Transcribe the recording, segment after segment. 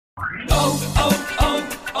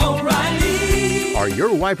O'Reilly. Are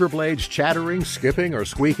your wiper blades chattering, skipping, or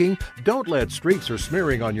squeaking? Don't let streaks or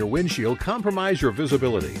smearing on your windshield compromise your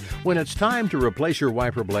visibility. When it's time to replace your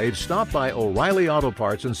wiper blades, stop by O'Reilly Auto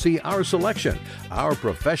Parts and see our selection. Our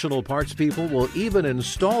professional parts people will even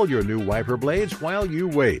install your new wiper blades while you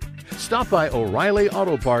wait. Stop by O'Reilly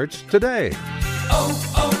Auto Parts today.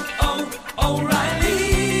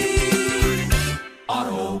 O'Reilly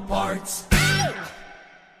Auto Parts.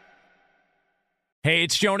 Hey,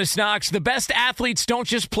 it's Jonas Knox. The best athletes don't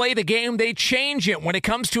just play the game, they change it. When it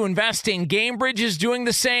comes to investing, GameBridge is doing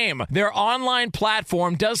the same. Their online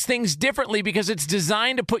platform does things differently because it's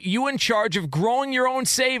designed to put you in charge of growing your own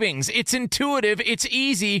savings. It's intuitive, it's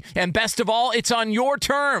easy, and best of all, it's on your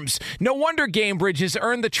terms. No wonder GameBridge has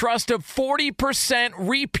earned the trust of 40%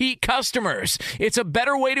 repeat customers. It's a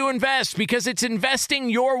better way to invest because it's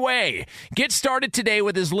investing your way. Get started today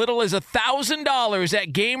with as little as $1,000 at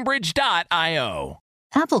GameBridge.io.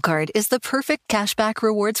 Apple Card is the perfect cashback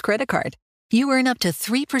rewards credit card. You earn up to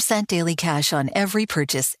 3% daily cash on every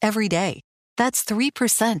purchase every day. That's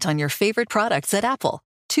 3% on your favorite products at Apple,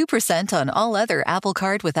 2% on all other Apple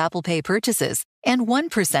Card with Apple Pay purchases, and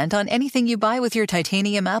 1% on anything you buy with your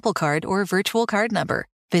titanium Apple Card or virtual card number.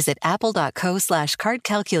 Visit apple.co/card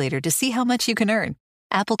calculator to see how much you can earn.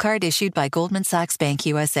 Apple Card issued by Goldman Sachs Bank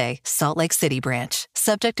USA, Salt Lake City branch.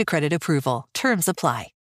 Subject to credit approval. Terms apply.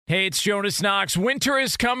 Hey, it's Jonas Knox. Winter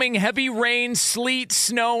is coming. Heavy rain, sleet,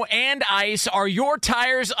 snow, and ice. Are your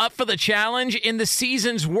tires up for the challenge? In the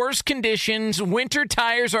season's worst conditions, winter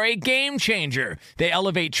tires are a game changer. They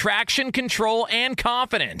elevate traction, control, and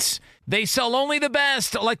confidence. They sell only the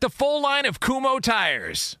best, like the full line of Kumho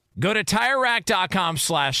tires. Go to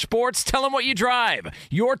TireRack.com/sports. Tell them what you drive.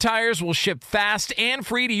 Your tires will ship fast and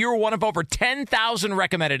free to your one of over 10,000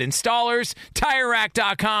 recommended installers.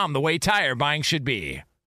 TireRack.com, the way tire buying should be.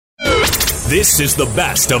 This is the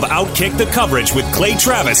best of Outkick the Coverage with Clay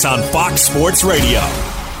Travis on Fox Sports Radio.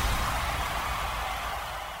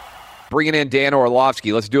 Bringing in Dan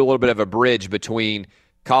Orlovsky, let's do a little bit of a bridge between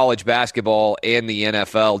college basketball and the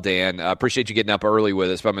NFL, Dan. I appreciate you getting up early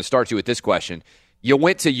with us, but I'm going to start you with this question. You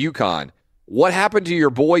went to UConn. What happened to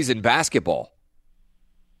your boys in basketball?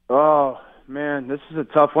 Oh, man, this is a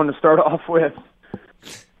tough one to start off with.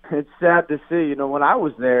 It's sad to see. You know, when I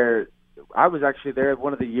was there, I was actually there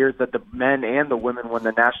one of the years that the men and the women won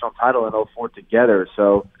the national title in 2004 together.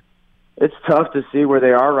 So it's tough to see where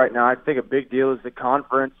they are right now. I think a big deal is the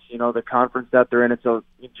conference, the conference that they're in. So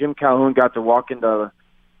Jim Calhoun got to walk into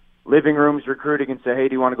living rooms recruiting and say, hey,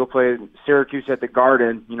 do you want to go play Syracuse at the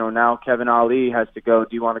Garden? Now Kevin Ali has to go,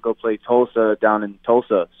 do you want to go play Tulsa down in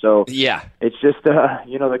Tulsa? So yeah, it's just,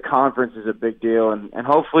 the conference is a big deal. And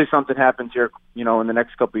hopefully something happens here, in the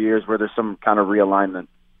next couple of years where there's some kind of realignment.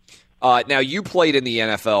 Now, you played in the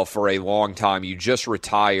NFL for a long time. You just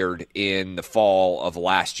retired in the fall of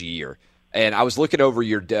last year. And I was looking over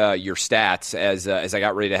your stats as I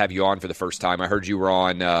got ready to have you on for the first time. I heard you were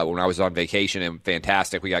on when I was on vacation, and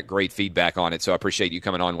fantastic. We got great feedback on it, so I appreciate you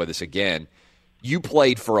coming on with us again. You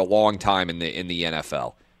played for a long time in the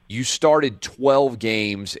NFL. You started 12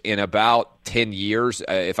 games in about 10 years,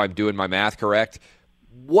 if I'm doing my math correct.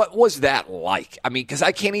 What was that like? I mean, because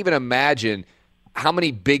I can't even imagine how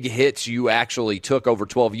many big hits you actually took over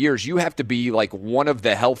 12 years. You have to be like one of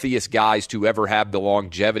the healthiest guys to ever have the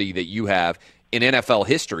longevity that you have in NFL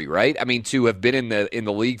history, right? I mean, to have been in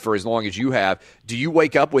the league for as long as you have. Do you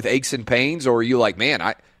wake up with aches and pains, or are you like, man,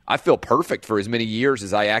 I feel perfect for as many years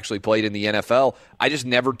as I actually played in the NFL. I just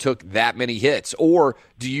never took that many hits. Or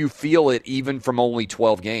do you feel it even from only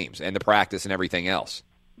 12 games and the practice and everything else?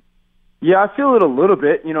 Yeah, I feel it a little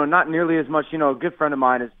bit, not nearly as much. A good friend of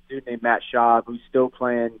mine is a dude named Matt Schaub, who's still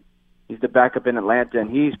playing. He's the backup in Atlanta,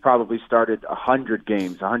 and he's probably started 100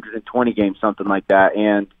 games, 120 games, something like that.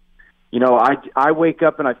 And, I wake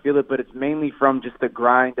up and I feel it, but it's mainly from just the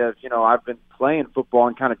grind of, I've been playing football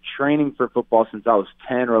and kind of training for football since I was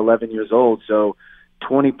 10 or 11 years old. So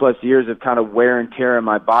 20-plus years of kind of wear and tear in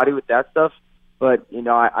my body with that stuff. But,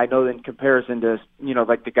 I know in comparison to,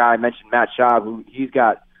 like the guy I mentioned, Matt Schaub, who he's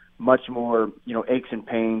got much more, aches and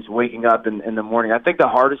pains waking up in the morning. I think the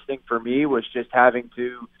hardest thing for me was just having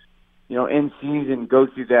to, in season go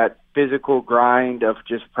through that physical grind of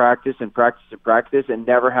just practice and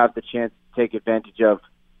never have the chance to take advantage of,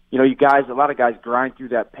 a lot of guys grind through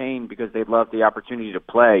that pain because they love the opportunity to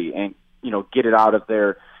play and, get it out of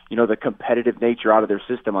their, the competitive nature out of their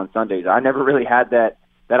system on Sundays. I never really had that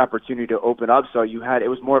opportunity to open up. So it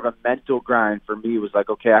was more of a mental grind for me. It was like,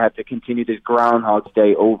 okay, I have to continue this Groundhog's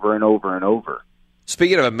Day over and over and over.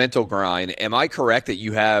 Speaking of a mental grind, am I correct that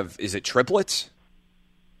you have, is it triplets?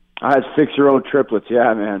 I have 6-year-old triplets.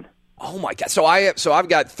 Yeah, man. Oh my God! So I've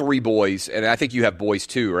got 3 boys, and I think you have boys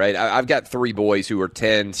too, right? I've got 3 boys who are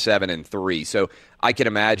 10, 7, and 3. So I can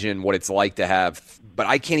imagine what it's like to have, but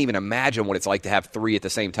I can't even imagine what it's like to have 3 at the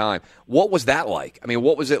same time. What was that like? I mean,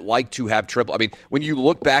 what was it like to have triple? I mean, when you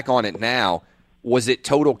look back on it now, was it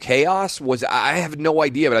total chaos? I have no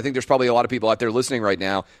idea, but I think there's probably a lot of people out there listening right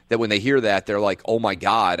now that when they hear that, they're like, "Oh my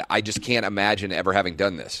God, I just can't imagine ever having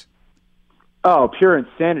done this." Oh, pure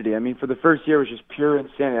insanity. I mean, for the first year, it was just pure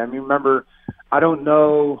insanity. I mean, remember, I don't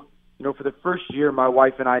know, for the first year, my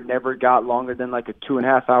wife and I never got longer than like a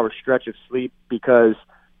 2.5-hour stretch of sleep because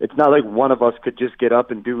it's not like one of us could just get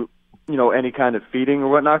up and do, any kind of feeding or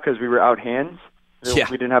whatnot because we were out hands. Yeah.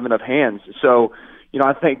 We didn't have enough hands. So,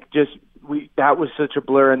 I think that was such a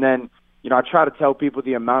blur. And then, I try to tell people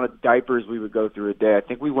the amount of diapers we would go through a day. I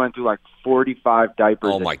think we went through like 45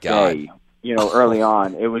 diapers a day. Early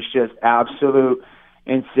on. It was just absolute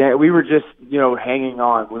insane. We were just, hanging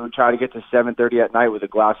on. We would try to get to 7:30 at night with a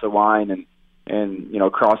glass of wine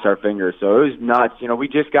and cross our fingers. So it was nuts. We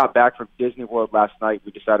just got back from Disney World last night.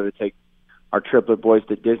 We decided to take our triplet boys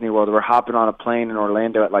to Disney World. We're hopping on a plane in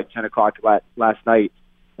Orlando at like 10 o'clock last night,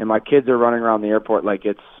 and my kids are running around the airport like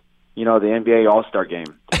it's, the NBA All-Star game.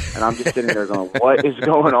 And I'm just sitting there going, what is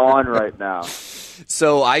going on right now?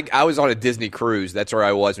 So I was on a Disney cruise. That's where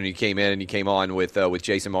I was when you came in, and you came on with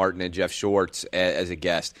Jason Martin and Jeff Schwartz as a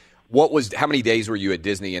guest. How many days were you at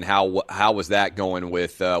Disney, and how was that going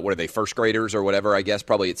with what are they, first graders or whatever? I guess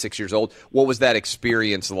probably at 6 years old. What was that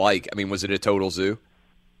experience like? I mean, was it a total zoo?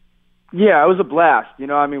 Yeah, it was a blast.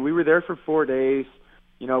 We were there for 4 days.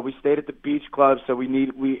 We stayed at the beach club, so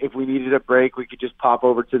if we needed a break, we could just pop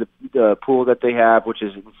over to the pool that they have, which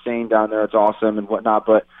is insane down there. It's awesome and whatnot,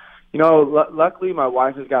 but. Luckily my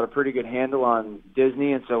wife has got a pretty good handle on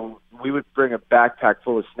Disney, and so we would bring a backpack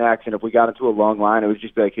full of snacks, and if we got into a long line, it would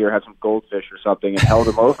just be like, here, have some goldfish or something, and held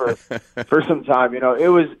them over for some time. It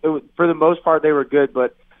was for the most part, they were good,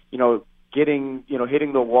 but, hitting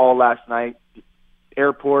the wall last night,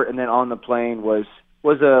 airport, and then on the plane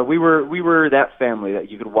we were that family that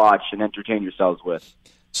you could watch and entertain yourselves with.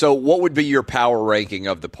 So what would be your power ranking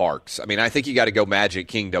of the parks? I mean, I think you got to go Magic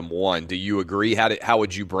Kingdom 1. Do you agree? How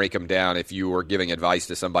would you break them down if you were giving advice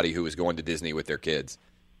to somebody who was going to Disney with their kids?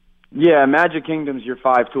 Yeah, Magic Kingdom's your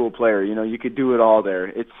 5-tool player. You could do it all there.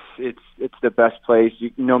 It's the best place.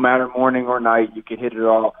 No matter morning or night, you can hit it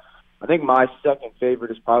all. I think my second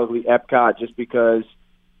favorite is probably Epcot, just because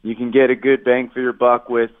you can get a good bang for your buck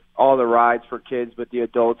with all the rides for kids, but the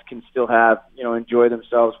adults can still enjoy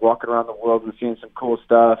themselves walking around the world and seeing some cool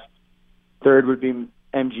stuff. Third would be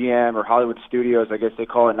MGM or Hollywood Studios, I guess they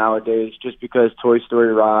call it nowadays, just because Toy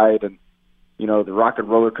Story ride and, the Rock and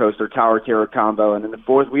Roller Coaster, Tower Terror combo. And then the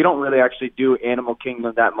fourth, we don't really actually do Animal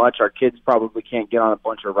Kingdom that much. Our kids probably can't get on a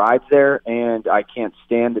bunch of rides there, and I can't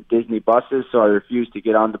stand the Disney buses, so I refuse to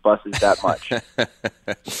get on the buses that much.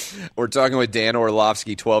 We're talking with Dan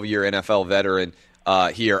Orlovsky, 12-year NFL veteran,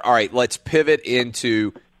 here. All right, let's pivot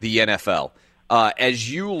into the NFL.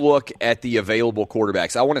 As you look at the available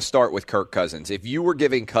quarterbacks, I want to start with Kirk Cousins. If you were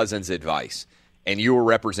giving Cousins advice and you were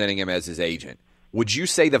representing him as his agent, would you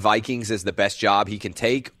say the Vikings is the best job he can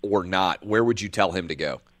take or not? Where would you tell him to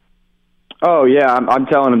go? Oh, yeah, I'm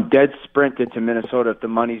telling him dead sprint into Minnesota if the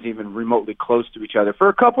money's even remotely close to each other for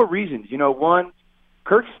a couple of reasons. One,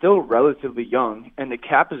 Kirk's still relatively young, and the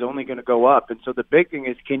cap is only going to go up. And so the big thing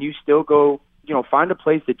is, can you still go find a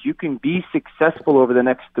place that you can be successful over the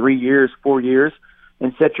next 3 years, 4 years,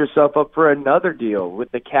 and set yourself up for another deal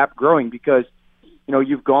with the cap growing? Because,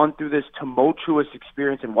 you've gone through this tumultuous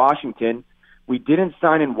experience in Washington. We didn't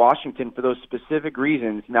sign in Washington for those specific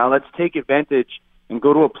reasons. Now let's take advantage and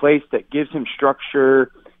go to a place that gives him structure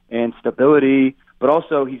and stability, but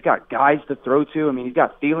also he's got guys to throw to. I mean, he's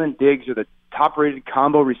got Thielen, Diggs, are the top-rated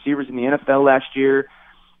combo receivers in the NFL last year.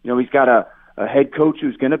 He's got a head coach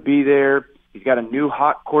who's going to be there. He's got a new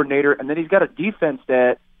hot coordinator, and then he's got a defense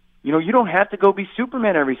that, you don't have to go be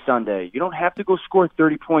Superman every Sunday. You don't have to go score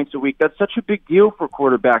 30 points a week. That's such a big deal for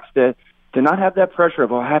quarterbacks to not have that pressure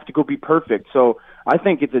of, I have to go be perfect. So I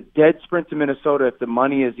think it's a dead sprint to Minnesota if the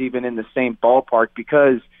money is even in the same ballpark,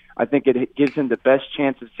 because I think it gives him the best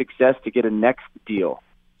chance of success to get a next deal.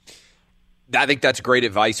 I think that's great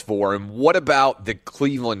advice for him. What about the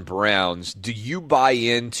Cleveland Browns? Do you buy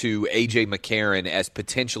into A.J. McCarron as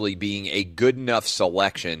potentially being a good enough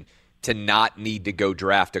selection to not need to go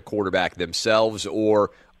draft a quarterback themselves,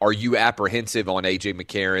 or are you apprehensive on A.J.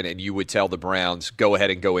 McCarron and you would tell the Browns, go ahead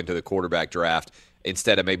and go into the quarterback draft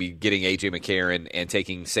instead of maybe getting A.J. McCarron and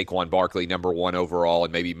taking Saquon Barkley number 1 overall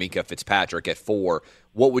and maybe Minkah Fitzpatrick at 4?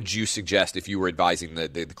 What would you suggest if you were advising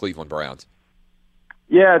the Cleveland Browns?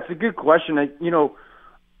 Yeah, it's a good question.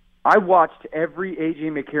 I watched every A.J.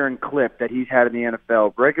 McCarron clip that he's had in the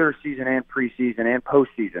NFL, regular season and preseason and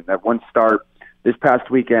postseason, that one start this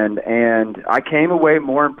past weekend, and I came away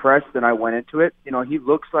more impressed than I went into it. He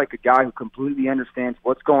looks like a guy who completely understands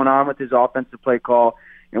what's going on with his offensive play call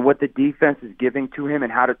and what the defense is giving to him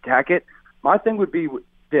and how to attack it. My thing would be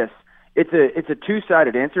this. It's a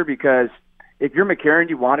two-sided answer, because if you're McCarron,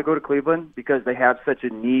 you want to go to Cleveland because they have such a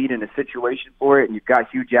need and a situation for it, and you've got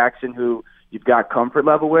Hugh Jackson who you've got comfort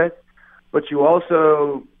level with. But you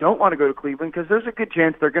also don't want to go to Cleveland because there's a good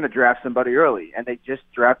chance they're going to draft somebody early, and they just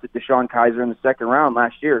drafted DeShone Kizer in the second round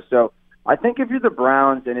last year. So I think if you're the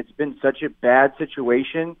Browns and it's been such a bad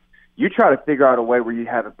situation, you try to figure out a way where you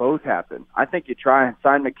have it both happen. I think you try and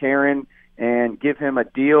sign McCarron and give him a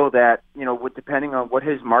deal that, depending on what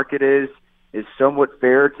his market is somewhat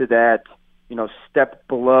fair to that, step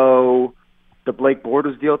below the Blake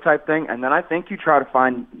Bortles deal type thing. And then I think you try to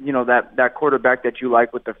find, that quarterback that you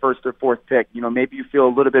like with the first or fourth pick. Maybe you feel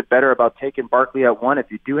a little bit better about taking Barkley at 1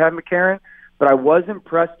 if you do have McCarron. But I was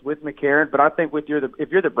impressed with McCarron. But I think if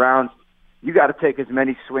you're the Browns, you got to take as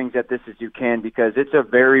many swings at this as you can, because it's a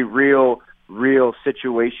very real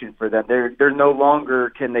situation for them. They're no longer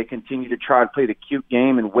can they continue to try to play the cute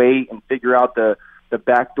game and wait and figure out the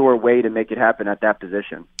backdoor way to make it happen at that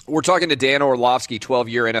position. We're talking to Dan Orlovsky,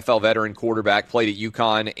 12-year NFL veteran quarterback, played at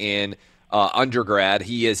UConn in undergrad.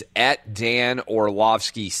 He is at Dan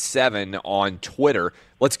Orlovsky 7 on Twitter.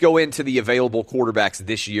 Let's go into the available quarterbacks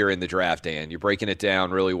this year in the draft, Dan. You're breaking it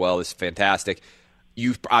down really well. This is fantastic.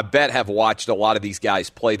 You, I bet, have watched a lot of these guys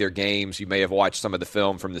play their games. You may have watched some of the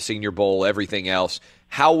film from the Senior Bowl, everything else.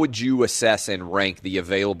 How would you assess and rank the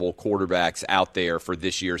available quarterbacks out there for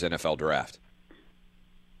this year's NFL draft?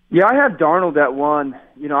 Yeah, I have Darnold at 1.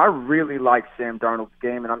 I really like Sam Darnold's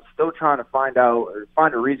game, and I'm still trying to find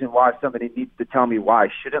a reason why somebody needs to tell me why I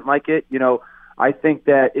shouldn't like it. I think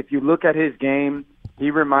that if you look at his game,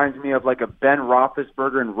 he reminds me of like a Ben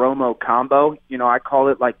Roethlisberger and Romo combo. I call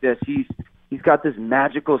it like this. He's got this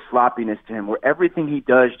magical sloppiness to him where everything he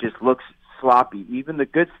does just looks sloppy, even the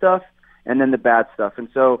good stuff and then the bad stuff. And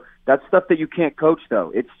so that's stuff that you can't coach,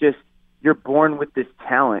 though. It's just you're born with this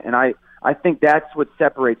talent, and I think that's what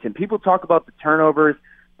separates him. People talk about the turnovers.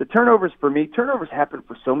 The turnovers, for me, happen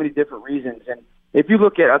for so many different reasons. And if you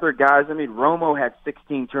look at other guys, Romo had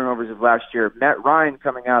 16 turnovers of last year. Matt Ryan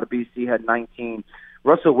coming out of BC had 19.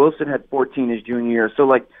 Russell Wilson had 14 his junior year.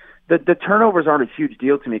 So, the turnovers aren't a huge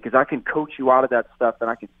deal to me because I can coach you out of that stuff and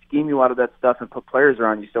I can scheme you out of that stuff and put players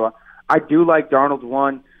around you. So I do like Darnold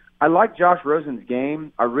 1. I like Josh Rosen's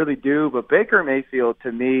game. I really do. But Baker Mayfield,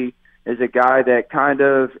 to me, is a guy that kind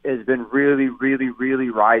of has been really, really, really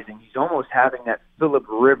rising. He's almost having that Phillip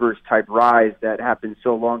Rivers type rise that happened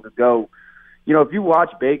so long ago. If you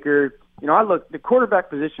watch Baker, the quarterback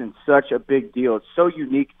position is such a big deal. It's so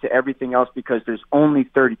unique to everything else because there's only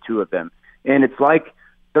 32 of them. And it's like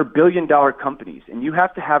they're billion-dollar companies, and you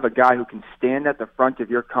have to have a guy who can stand at the front of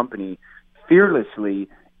your company fearlessly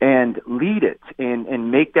and lead it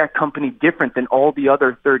and make that company different than all the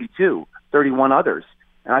other 31 others.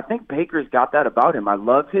 And I think Baker's got that about him. I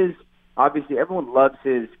love obviously everyone loves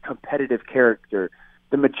his competitive character.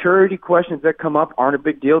 The maturity questions that come up aren't a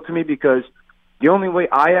big deal to me because the only way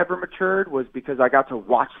I ever matured was because I got to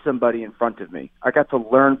watch somebody in front of me. I got to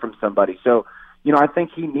learn from somebody. So, I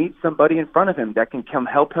think he needs somebody in front of him that can come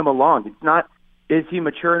help him along. It's not, is he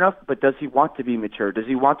mature enough, but does he want to be mature? Does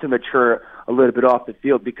he want to mature a little bit off the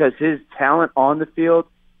field? Because his talent on the field,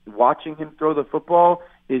 watching him throw the football,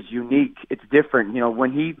 is unique. It's different.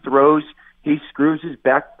 When he throws, he screws his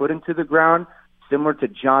back foot into the ground, similar to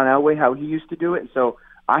John Elway, how he used to do it. And so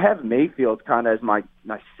I have Mayfield kind of as my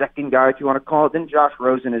second guy, if you want to call it. Then Josh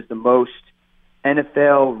Rosen is the most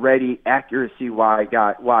NFL-ready, accuracy-wise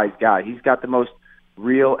guy. He's got the most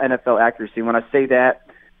real NFL accuracy. When I say that,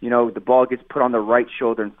 the ball gets put on the right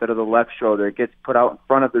shoulder instead of the left shoulder. It gets put out in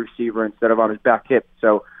front of the receiver instead of on his back hip.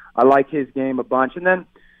 So I like his game a bunch. And then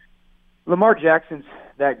Lamar Jackson's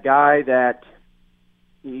that guy that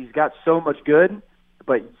he's got so much good,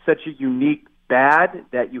 but such a unique bad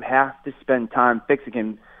that you have to spend time fixing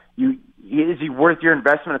him. Is he worth your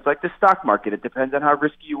investment? It's like the stock market. It depends on how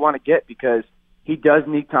risky you want to get because he does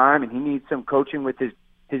need time and he needs some coaching with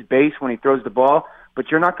his base when he throws the ball. But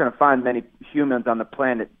you're not going to find many humans on the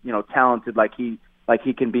planet, talented like he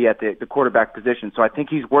can be at the quarterback position. So I think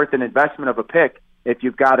he's worth an investment of a pick if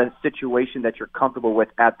you've got a situation that you're comfortable with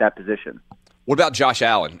at that position. What about Josh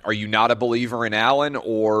Allen? Are you not a believer in Allen,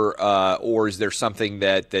 or is there something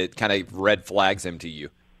that kind of red flags him to you?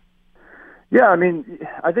 Yeah,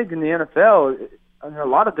 I think in the NFL, in a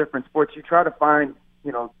lot of different sports, you try to find,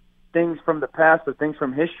 things from the past or things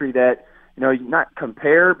from history that, you not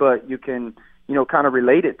compare, but you can, kind of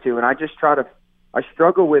relate it to. And I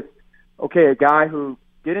struggle with, okay, a guy who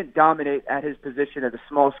didn't dominate at his position at a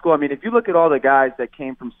small school. I mean, if you look at all the guys that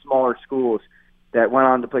came from smaller schools that went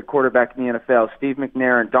on to play quarterback in the NFL, Steve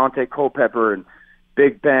McNair and Dante Culpepper and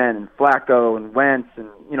Big Ben and Flacco and Wentz and,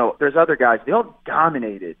 there's other guys. They all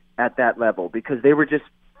dominated at that level because they were just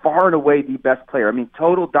far and away the best player. I mean,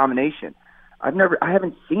 total domination. I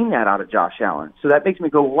haven't seen that out of Josh Allen. So that makes me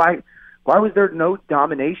go, why was there no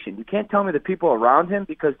domination? You can't tell me the people around him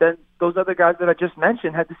because then those other guys that I just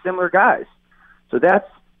mentioned had the similar guys. So that's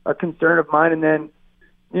a concern of mine. And then,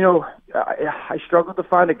 I struggled to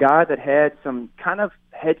find a guy that had some kind of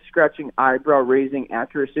head-scratching, eyebrow-raising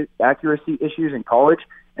accuracy issues in college,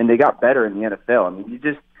 and they got better in the NFL. I mean,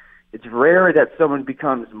 it's rare that someone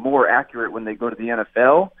becomes more accurate when they go to the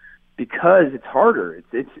NFL because it's harder.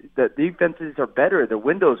 It's the defenses are better, the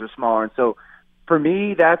windows are smaller, and so for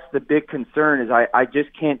me, that's the big concern. Is I just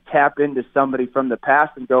can't tap into somebody from the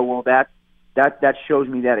past and go, well, that shows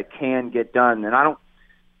me that it can get done, and I don't.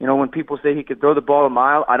 When people say he could throw the ball a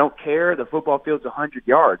mile, I don't care. The football field's 100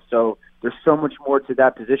 yards. So there's so much more to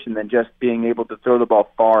that position than just being able to throw the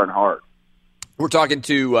ball far and hard. We're talking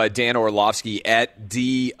to Dan Orlovsky at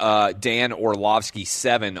Dan Orlovsky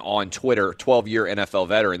 7 on Twitter, 12-year NFL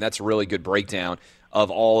veteran. That's a really good breakdown of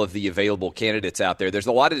all of the available candidates out there. There's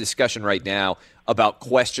a lot of discussion right now about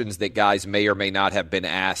questions that guys may or may not have been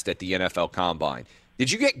asked at the NFL Combine.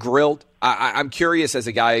 Did you get grilled? I'm curious as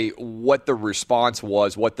a guy what the response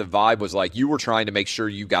was, what the vibe was like. You were trying to make sure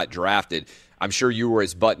you got drafted. I'm sure you were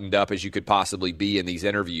as buttoned up as you could possibly be in these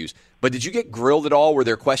interviews. But did you get grilled at all? Were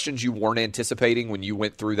there questions you weren't anticipating when you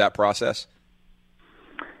went through that process?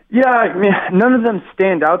 Yeah, I mean, none of them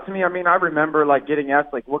stand out to me. I mean, I remember getting asked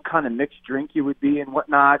what kind of mixed drink you would be and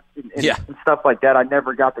whatnot and stuff like that. I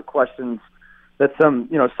never got the questions that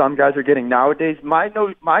some guys are getting nowadays. My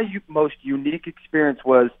most unique experience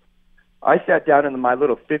was I sat down in my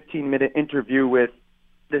little 15-minute interview with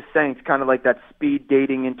the Saints, kind of like that speed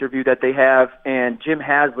dating interview that they have, and Jim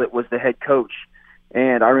Haslett was the head coach.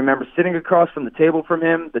 And I remember sitting across from the table from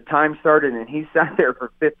him, the time started, and he sat there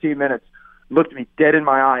for 15 minutes, looked me dead in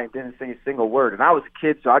my eye and didn't say a single word. And I was a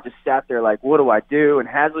kid, so I just sat there what do I do? And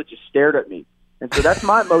Haslett just stared at me. And so that's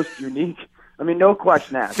my most unique. I mean, no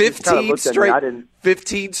question asked. 15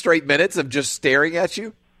 straight minutes of just staring at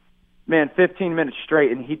you? Man, 15 minutes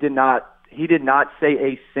straight, and he did not say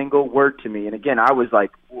a single word to me. And again, I was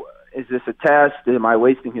like, is this a test? Am I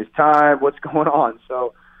wasting his time? What's going on?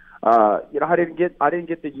 So, I didn't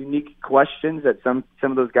get the unique questions that some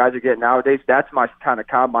of those guys are getting nowadays. That's my kind of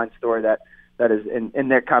combine story that is in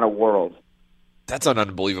that kind of world. That's an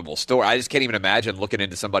unbelievable story. I just can't even imagine looking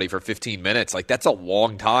into somebody for 15 minutes. That's a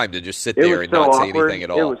long time to just sit there and not say anything at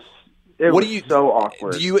all. It was so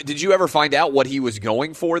awkward. Did you ever find out what he was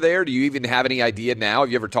going for there? Do you even have any idea now?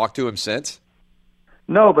 Have you ever talked to him since?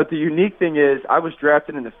 No, but the unique thing is I was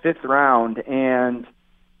drafted in the 5th round, and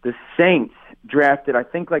the Saints drafted, I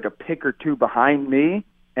think, a pick or two behind me,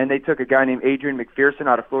 and they took a guy named Adrian McPherson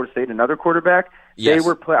out of Florida State, another quarterback. Yes.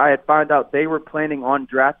 I had found out they were planning on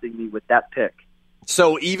drafting me with that pick.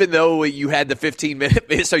 So even though you had the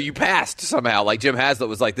 15-minute, so you passed somehow. Jim Haslett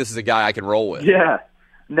was this is a guy I can roll with. Yeah.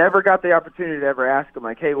 Never got the opportunity to ever ask him,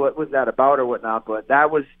 hey, what was that about or whatnot? But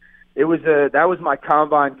that was my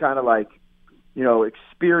combine kind of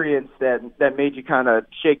experience that made you kind of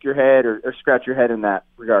shake your head or scratch your head in that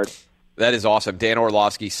regard. That is awesome. Dan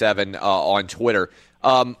Orlovsky 7 on Twitter.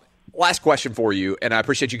 Last question for you, and I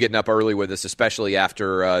appreciate you getting up early with us, especially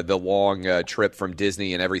after the long trip from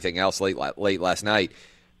Disney and everything else late last night.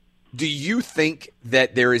 Do you think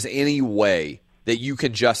that there is any way that you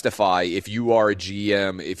can justify, if you are a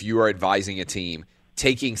GM, if you are advising a team,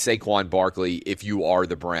 taking Saquon Barkley if you are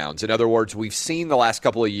the Browns? In other words, we've seen the last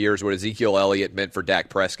couple of years what Ezekiel Elliott meant for Dak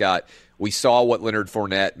Prescott. We saw what Leonard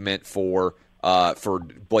Fournette meant for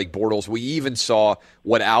Blake Bortles. We even saw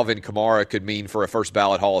what Alvin Kamara could mean for a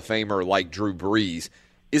first-ballot Hall of Famer like Drew Brees.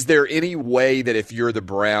 Is there any way that if you're the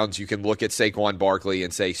Browns, you can look at Saquon Barkley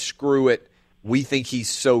and say, screw it, we think he's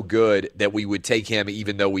so good that we would take him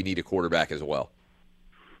even though we need a quarterback as well?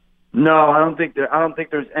 No, I don't think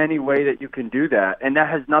there's any way that you can do that. And that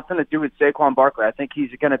has nothing to do with Saquon Barkley. I think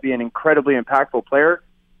he's going to be an incredibly impactful player.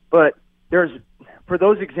 But for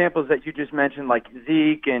those examples that you just mentioned, like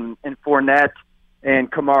Zeke and Fournette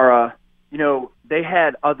and Kamara, they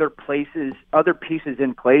had other pieces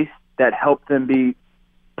in place that helped them be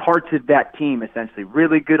parts of that team, essentially.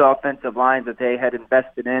 Really good offensive lines that they had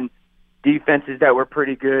invested in, defenses that were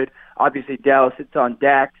pretty good. Obviously, Dallas hits on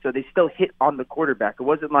Dak, so they still hit on the quarterback. It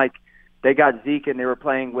wasn't like they got Zeke and they were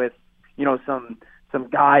playing with some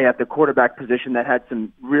guy at the quarterback position that had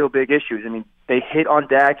some real big issues. I mean, they hit on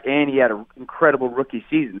Dak, and he had an incredible rookie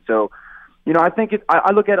season. So, I think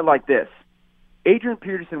I look at it like this. Adrian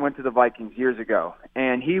Peterson went to the Vikings years ago,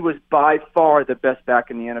 and he was by far the best back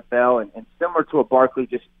in the NFL, and similar to a Barkley,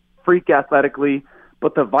 just freak athletically.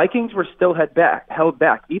 But the Vikings were still held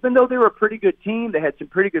back. Even though they were a pretty good team, they had some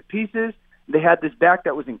pretty good pieces, they had this back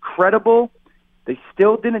that was incredible, they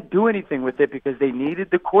still didn't do anything with it because they needed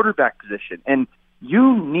the quarterback position. And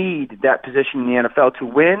you need that position in the NFL to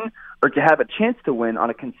win or to have a chance to win on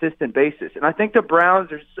a consistent basis. And I think the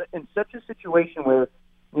Browns are in such a situation where,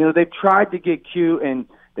 they've tried to get cute, and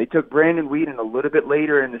they took Brandon Weeden a little bit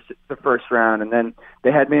later in the first round, and then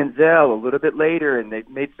they had Manziel a little bit later, and they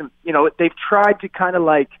made some, they've tried to kind of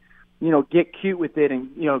get cute with it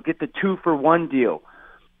and, get the 2-for-1 deal.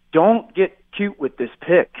 Don't get cute with this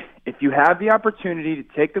pick. If you have the opportunity to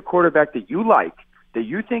take the quarterback that you like, that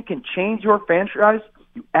you think can change your franchise,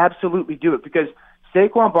 you absolutely do it, because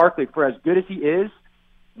Saquon Barkley, for as good as he is,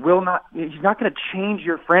 he's not going to change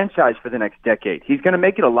your franchise for the next decade. He's going to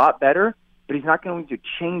make it a lot better, but he's not going to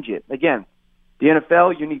change it. Again, the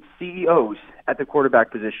NFL, you need CEOs at the quarterback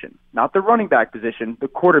position, not the running back position, the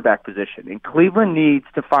quarterback position. And Cleveland needs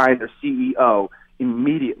to find their CEO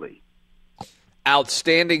immediately.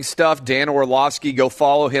 Outstanding stuff, Dan Orlovsky. Go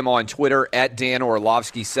follow him on Twitter at Dan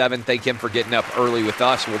Orlovsky7. Thank him for getting up early with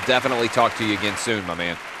us. We'll definitely talk to you again soon, my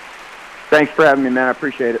man. Thanks for having me, man. I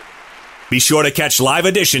appreciate it. Be sure to catch live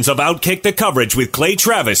editions of Outkick the Coverage with Clay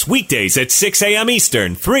Travis weekdays at 6 a.m.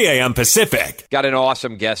 Eastern, 3 a.m. Pacific. Got an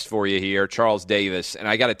awesome guest for you here, Charles Davis. And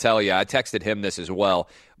I got to tell you, I texted him this as well.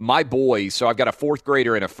 My boys, so I've got a fourth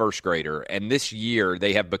grader and a first grader, and this year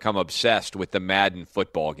they have become obsessed with the Madden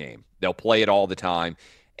football game. They'll play it all the time.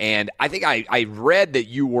 And I think I read that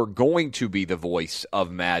you were going to be the voice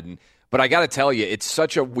of Madden. But I got to tell you, it's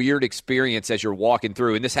such a weird experience as you're walking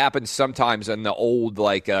through. And this happens sometimes in the old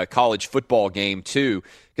college football game too,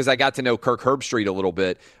 because I got to know Kirk Herbstreit a little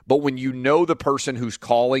bit. But when you know the person who's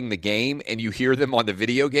calling the game and you hear them on the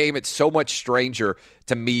video game, it's so much stranger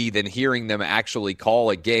to me than hearing them actually call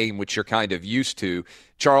a game, which you're kind of used to.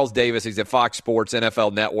 Charles Davis, he's at Fox Sports,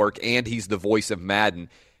 NFL Network, and he's the voice of Madden.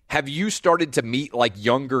 Have you started to meet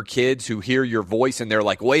younger kids who hear your voice and they're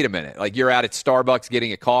like, wait a minute, you're out at Starbucks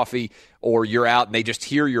getting a coffee, or you're out and they just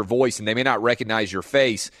hear your voice and they may not recognize your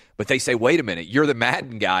face, but they say, wait a minute, you're the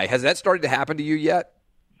Madden guy. Has that started to happen to you yet?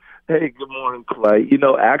 Hey, good morning, Clay.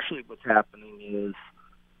 Actually what's happening is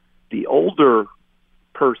the older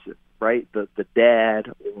person, right, the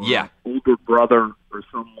dad or older brother or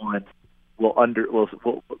someone will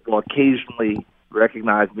occasionally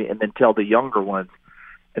recognize me and then tell the younger ones.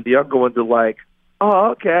 And the younger ones are like,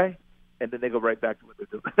 oh, okay. And then they go right back to what they're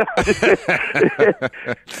doing.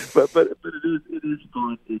 but it is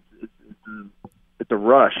fun. It's a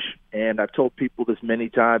rush. And I've told people this many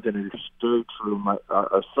times, and it is very true.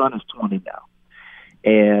 Our son is 20 now.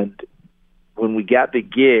 And when we got the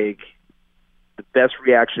gig, the best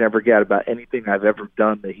reaction I ever got about anything I've ever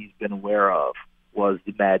done that he's been aware of was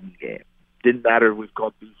the Madden game. Didn't matter if we've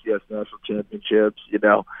called BCS National Championships,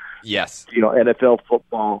 Yes. NFL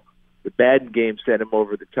football. The Madden game sent him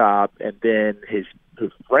over the top, and then his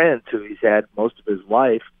friends, who he's had most of his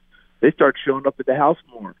life, they start showing up at the house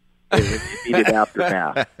more in the immediate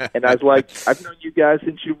aftermath. And I was like, I've known you guys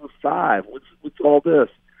since you were 5. What's all this?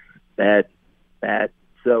 Madden.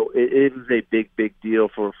 So it is a big, big deal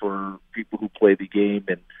for people who play the game,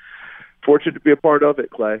 and fortunate to be a part of it,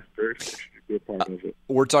 Clay. Very fortunate.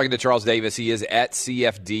 We're talking to Charles Davis. He is at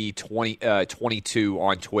CFD22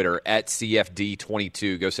 on Twitter, at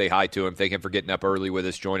CFD22. Go say hi to him. Thank him for getting up early with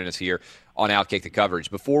us, joining us here on Outkick the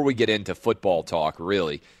Coverage. Before we get into football talk,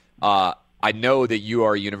 really, I know that you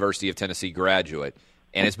are a University of Tennessee graduate,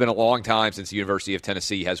 and it's been a long time since the University of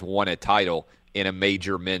Tennessee has won a title in a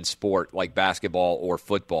major men's sport like basketball or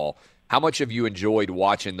football. How much have you enjoyed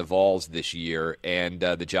watching the Vols this year and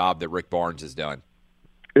the job that Rick Barnes has done?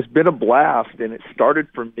 It's been a blast, and it started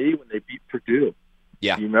for me when they beat Purdue.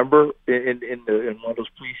 Yeah. You remember in one of those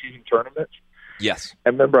preseason tournaments? Yes. I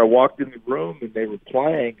remember I walked in the room, and they were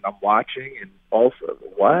playing, and I'm watching, and also,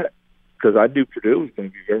 what? Because I knew Purdue was going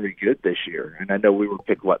to be very good this year, and I know we were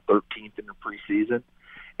picked, 13th in the preseason,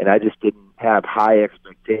 and I just didn't have high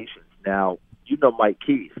expectations. Now, Mike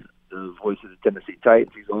Keith, the voice of the Tennessee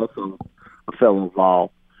Titans. He's also a fellow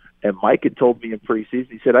Vol. And Mike had told me in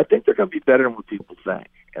preseason, he said, I think they're going to be better than what people think.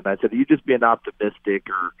 And I said, are you just being optimistic?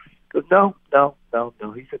 Or he goes, no.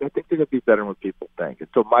 He said, I think they're going to be better than what people think. And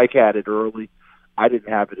so Mike had it early. I didn't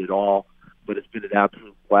have it at all, but it's been an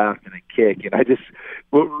absolute blast and a kick. And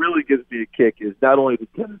what really gives me a kick is not only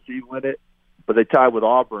did Tennessee win it, but they tied with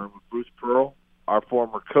Auburn with Bruce Pearl, our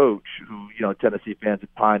former coach, who Tennessee fans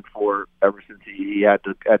have pined for ever since he had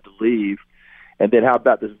to leave. And then how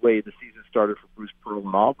about this way the season started for Bruce Pearl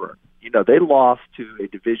and Auburn? They lost to a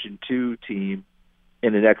Division II team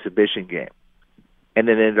in an exhibition game, and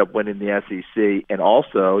then ended up winning the SEC. And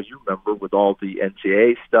also, as you remember, with all the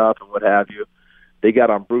NCAA stuff and what have you, they got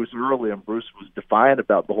on Bruce early, and Bruce was defiant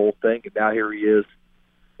about the whole thing. And now here he is,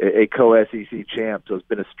 a co-SEC champ. So it's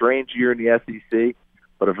been a strange year in the SEC,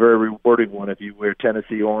 but a very rewarding one if you wear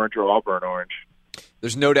Tennessee orange or Auburn orange.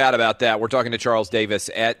 There's no doubt about that. We're talking to Charles Davis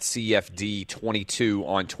at CFD22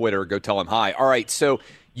 on Twitter. Go tell him hi. All right, so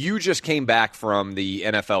you just came back from the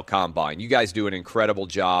NFL Combine. You guys do an incredible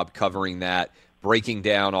job covering that, breaking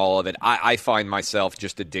down all of it. I find myself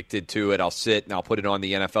just addicted to it. I'll sit and I'll put it on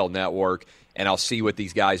the NFL Network, and I'll see what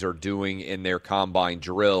these guys are doing in their Combine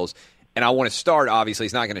drills. And I want to start, obviously,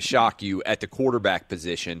 it's not going to shock you, at the quarterback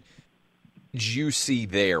position. Did you see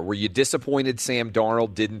there? Were you disappointed Sam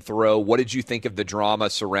Darnold didn't throw? What did you think of the drama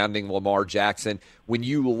surrounding Lamar Jackson? When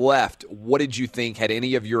you left, what did you think? Had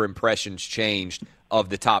any of your impressions changed of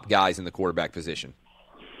the top guys in the quarterback position?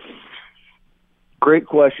 Great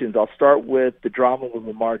questions. I'll start with the drama with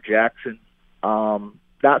Lamar Jackson.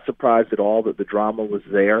 Not surprised at all that the drama was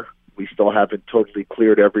there. We still haven't totally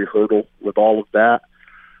cleared every hurdle with all of that.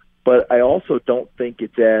 But I also don't think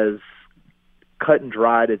it's as cut and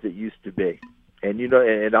dried as it used to be. And,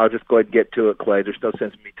 and I'll just go ahead and get to it, Clay. There's no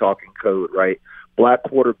sense in me talking code, right? Black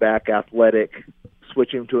quarterback, athletic,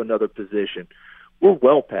 switch him to another position. We're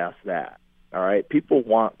well past that, all right? People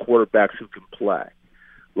want quarterbacks who can play.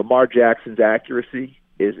 Lamar Jackson's accuracy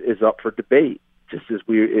is up for debate. Just as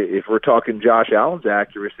if we're talking Josh Allen's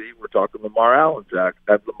accuracy, we're talking Lamar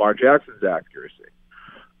Jackson's accuracy.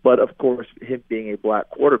 But, of course, him being a black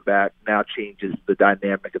quarterback now changes the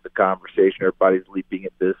dynamic of the conversation. Everybody's leaping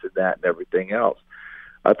at this and that and everything else.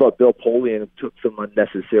 I thought Bill Polian took some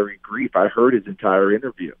unnecessary grief. I heard his entire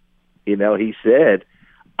interview. He said,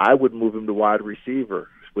 I would move him to wide receiver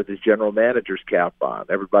with his general manager's cap on.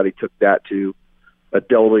 Everybody took that to a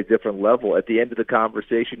totally different level. At the end of the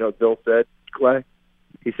conversation, Bill said, Clay?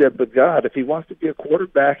 He said, but God, if he wants to be a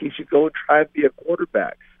quarterback, he should go and try and be a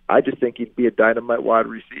quarterback. I just think he'd be a dynamite wide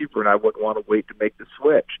receiver, and I wouldn't want to wait to make the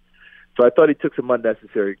switch. So I thought he took some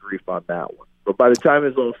unnecessary grief on that one. But by the time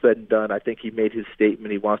it's all said and done, I think he made his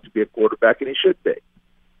statement he wants to be a quarterback, and he should be.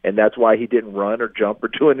 And that's why he didn't run or jump or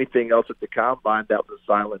do anything else at the Combine. That was a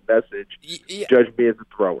silent message. Yeah. Judge me as a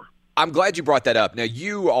thrower. I'm glad you brought that up. Now,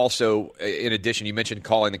 you also, in addition, you mentioned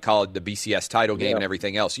calling the BCS title game and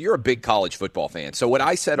everything else. You're a big college football fan. So what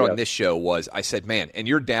I said on this show was, I said, man, and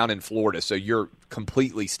you're down in Florida, so you're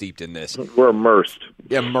completely steeped in this. We're immersed.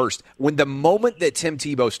 When the moment that Tim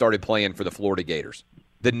Tebow started playing for the Florida Gators,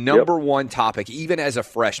 the number one topic, even as a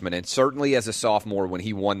freshman and certainly as a sophomore when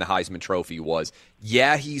he won the Heisman Trophy, was,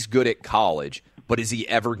 yeah, he's good at college, but is he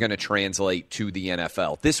ever going to translate to the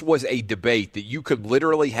NFL? This was a debate that you could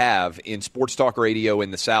literally have in sports talk radio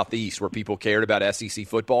in the Southeast where people cared about SEC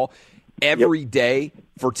football every day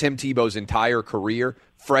for Tim Tebow's entire career,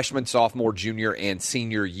 freshman, sophomore, junior, and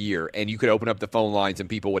senior year. And you could open up the phone lines and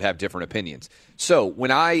people would have different opinions. So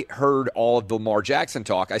when I heard all of the Lamar Jackson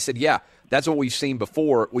talk, I said, yeah, that's what we've seen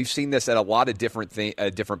before. We've seen this at a lot of different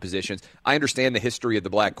positions. I understand the history of the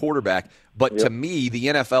black quarterback, but to me, the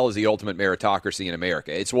NFL is the ultimate meritocracy in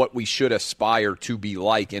America. It's what we should aspire to be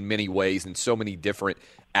like in many ways in so many different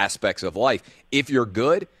aspects of life. If you're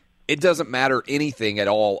good, it doesn't matter anything at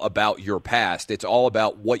all about your past. It's all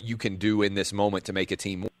about what you can do in this moment to make a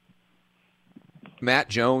team win. Matt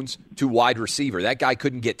Jones to wide receiver. That guy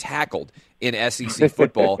couldn't get tackled in SEC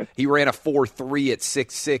football. He ran a 4.3 at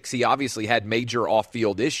 6'6". He obviously had major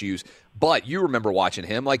off-field issues, but you remember watching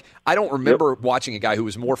him. Like, I don't remember watching a guy who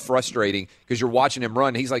was more frustrating because you're watching him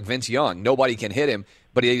run. He's like Vince Young. Nobody can hit him,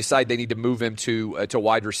 but they decide they need to move him to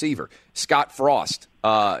wide receiver. Scott Frost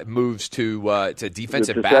moves to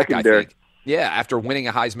defensive back, secondary. I think. Yeah, after winning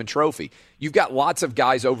a Heisman Trophy. You've got lots of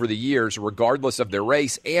guys over the years, regardless of their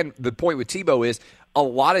race. And the point with Tebow is a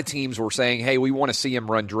lot of teams were saying, hey, we want to see him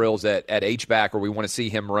run drills at H-back, or we want to see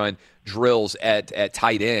him run drills at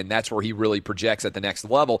tight end. That's where he really projects at the next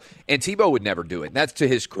level. And Tebow would never do it. And that's to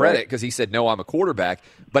his credit because he said, no, I'm a quarterback.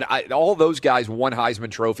 But all those guys won Heisman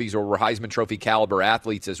trophies or were Heisman Trophy caliber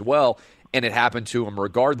athletes as well. And it happened to him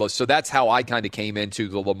regardless. So that's how I kind of came into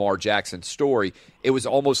the Lamar Jackson story. It was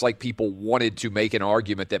almost like people wanted to make an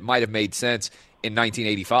argument that might have made sense in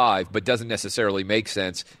 1985, but doesn't necessarily make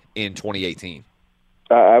sense in 2018.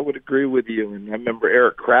 I would agree with you. And I remember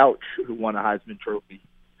Eric Crouch, who won a Heisman Trophy,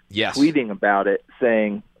 tweeting about it,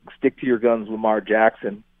 saying, stick to your guns, Lamar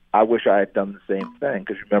Jackson. I wish I had done the same thing.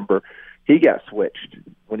 Because remember, he got switched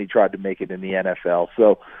when he tried to make it in the NFL.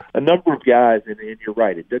 So a number of guys, and you're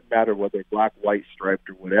right, it doesn't matter whether they're black, white, striped,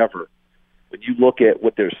 or whatever. When you look at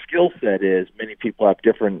what their skill set is, many people have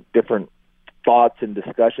different thoughts and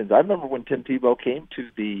discussions. I remember when Tim Tebow came to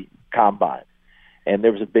the Combine, and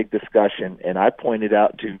there was a big discussion, and I pointed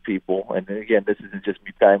out to people, and again, this isn't just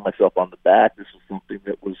me patting myself on the back, this was something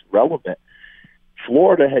that was relevant.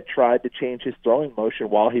 Florida had tried to change his throwing motion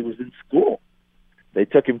while he was in school. They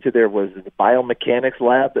took him to the biomechanics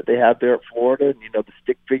lab that they have there at Florida, and, the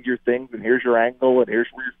stick figure things, and here's your angle, and here's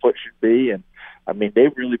where your foot should be. And, I mean, they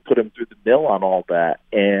really put him through the mill on all that.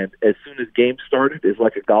 And as soon as game started, it's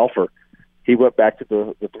like a golfer. He went back to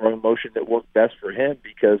the throwing motion that worked best for him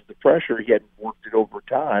because the pressure, he hadn't worked it over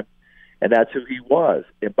time, and that's who he was.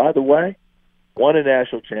 And by the way, won a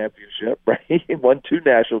national championship, right? He won 2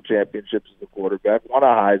 national championships as a quarterback, won a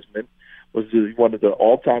Heisman, was one of the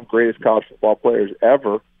all-time greatest college football players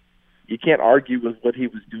ever. You can't argue with what he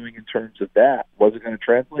was doing in terms of that. Was it going to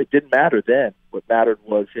translate? Didn't matter then. What mattered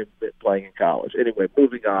was him playing in college. Anyway,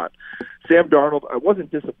 moving on. Sam Darnold, I wasn't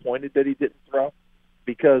disappointed that he didn't throw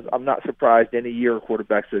because I'm not surprised any year a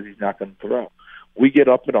quarterback says he's not going to throw. We get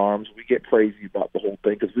up in arms. We get crazy about the whole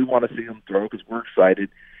thing because we want to see him throw because we're excited.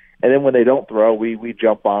 And then when they don't throw, we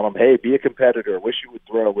jump on them. Hey, be a competitor. Wish you would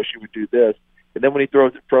throw. Wish you would do this. And then when he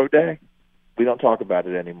throws at pro day, we don't talk about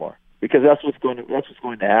it anymore because that's what's going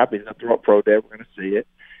to happen. He's going to throw at pro day. We're going to see it.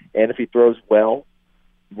 And if he throws well,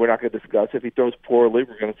 we're not going to discuss it. If he throws poorly,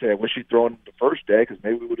 we're going to say, I wish he'd thrown the first day because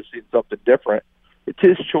maybe we would have seen something different. It's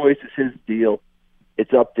his choice. It's his deal.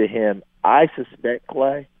 It's up to him. I suspect,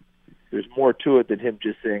 Clay, there's more to it than him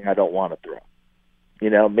just saying, I don't want to throw.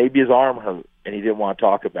 Maybe his arm hurt and he didn't want to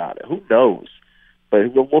talk about it. Who knows?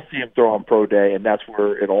 But we'll see him throw on pro day, and that's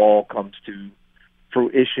where it all comes to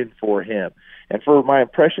fruition for him. And for my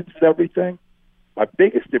impressions of everything, my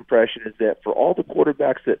biggest impression is that for all the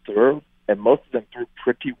quarterbacks that threw, and most of them threw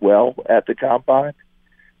pretty well at the Combine,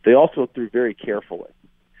 they also threw very carefully.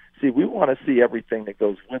 See, we want to see everything that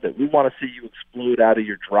goes with it. We want to see you explode out of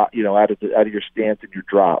your drop, out of your stance and your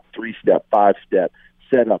drop, 3-step, 5-step,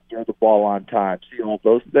 set up, throw the ball on time, see all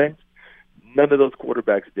those things. None of those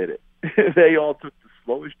quarterbacks did it. They all took the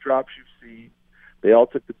slowest drops you've seen. They all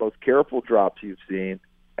took the most careful drops you've seen,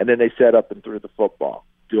 and then they set up and threw the football.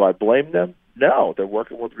 Do I blame them? No. They're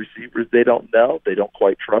working with receivers they don't know. They don't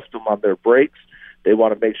quite trust them on their breaks. They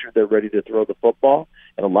want to make sure they're ready to throw the football.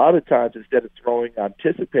 And a lot of times, instead of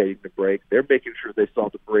anticipating the break, they're making sure they saw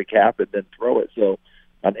the break happen, then throw it. So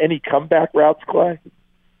on any comeback routes, Clay,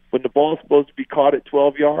 when the ball is supposed to be caught at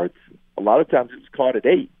 12 yards, a lot of times it was caught at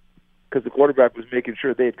 8 because the quarterback was making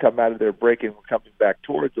sure they had come out of their break and were coming back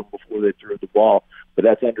towards them before they threw the ball. But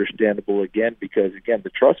that's understandable, again, because, again, the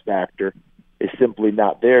trust factor is simply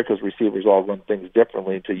not there because receivers all run things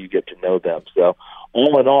differently until you get to know them. So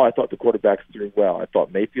all in all, I thought the quarterbacks threw well. I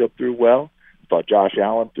thought Mayfield threw well. I thought Josh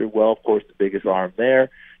Allen threw well. Of course, the biggest arm there.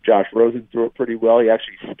 Josh Rosen threw it pretty well. He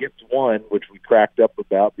actually skipped one, which we cracked up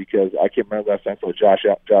about because I can't remember last time I saw Josh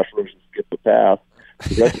Rosen skip the pass.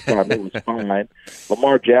 The rest of the time, it was fine.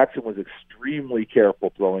 Lamar Jackson was extremely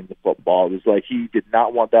careful throwing the football. It was like he did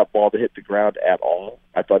not want that ball to hit the ground at all.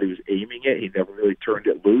 I thought he was aiming it. He never really turned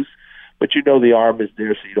it loose. But the arm is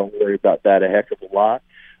there, so you don't worry about that a heck of a lot.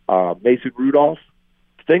 Mason Rudolph.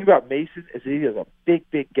 The thing about Mason is he is a big,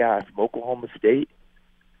 big guy from Oklahoma State,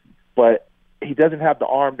 but he doesn't have the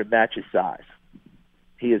arm to match his size.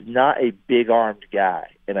 He is not a big-armed guy,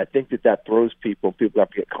 and I think that throws people. People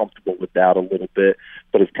have to get comfortable with that a little bit,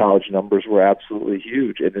 but his college numbers were absolutely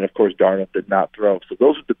huge. And then, of course, Darnold did not throw. So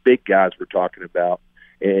those are the big guys we're talking about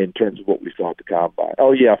in terms of what we saw at the Combine.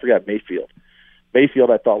 Oh, yeah, I forgot Mayfield.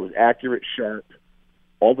 Mayfield I thought was accurate, sharp,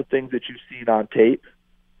 all the things that you've seen on tape.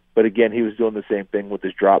 But, again, he was doing the same thing with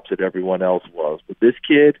his drops that everyone else was. But this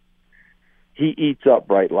kid, he eats up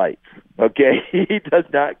bright lights, okay? He does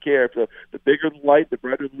not care. So the bigger the light, the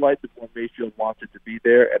brighter the light, the more Mayfield wants it to be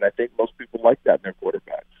there, and I think most people like that in their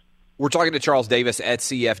quarterbacks. We're talking to Charles Davis at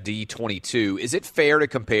CFD22. Is it fair to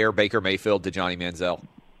compare Baker Mayfield to Johnny Manziel?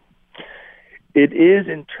 It is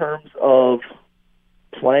in terms of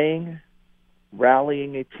playing,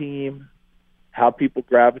 rallying a team, how people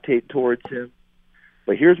gravitate towards him.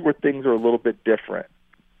 But here's where things are a little bit different.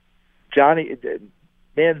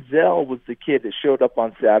 Manziel was the kid that showed up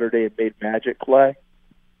on Saturday and made magic, Clay.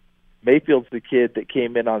 Mayfield's the kid that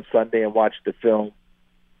came in on Sunday and watched the film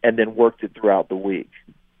and then worked it throughout the week.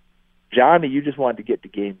 Johnny, you just wanted to get to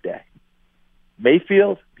game day.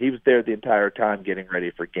 Mayfield, he was there the entire time getting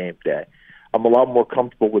ready for game day. I'm a lot more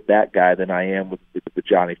comfortable with that guy than I am with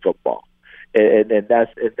Johnny football. And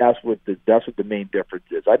that's what the main difference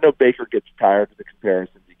is. I know Baker gets tired of the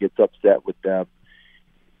comparisons. He gets upset with them.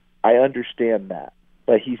 I understand that.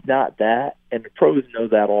 But he's not that, and the pros know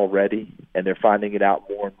that already, and they're finding it out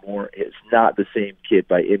more and more. It's not the same kid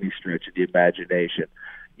by any stretch of the imagination.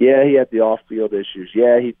 Yeah, he had the off-field issues.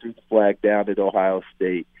 Yeah, he threw the flag down at Ohio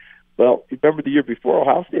State. Well, remember the year before,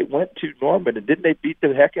 Ohio State went to Norman, and didn't they beat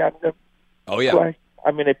the heck out of them? Oh, yeah.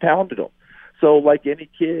 I mean, they pounded them. So, like any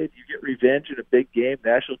kid, you get revenge in a big game,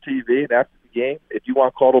 national TV, and after the game, if you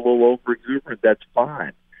want called a little over-exuberant, that's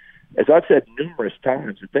fine. As I've said numerous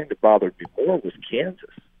times, the thing that bothered me more was Kansas.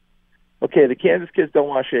 Okay, the Kansas kids don't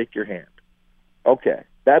want to shake your hand. Okay,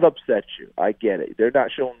 that upsets you. I get it. They're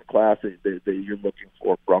not showing the class that you're looking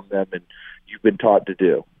for from them and you've been taught to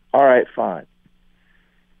do. All right, fine.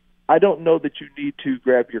 I don't know that you need to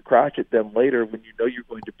grab your crotch at them later when you know you're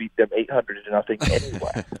going to beat them 800-0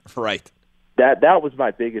 anyway. Right. That was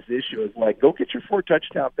my biggest issue. Is like, go get your 4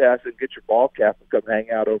 touchdown pass and get your ball cap and come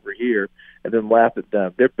hang out over here and then laugh at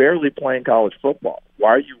them. They're barely playing college football. Why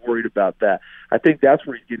are you worried about that? I think that's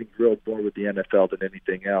where he's getting grilled more with the NFL than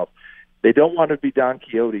anything else. They don't want to be Don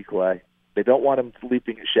Quixote, Clay. They don't want him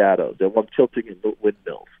sleeping in shadows. They want him tilting in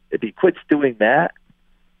windmills. If he quits doing that,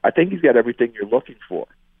 I think he's got everything you're looking for.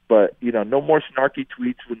 But, no more snarky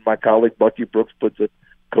tweets when my colleague Bucky Brooks puts a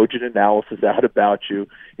cogent analysis out about you.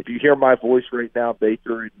 If you hear my voice right now,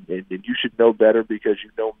 Baker, and you should know better because you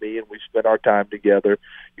know me and we spent our time together.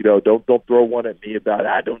 Don't throw one at me about,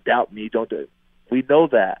 don't doubt me. We know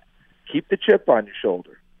that. Keep the chip on your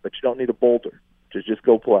shoulder, but you don't need a boulder. Just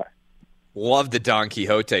go play. Love the Don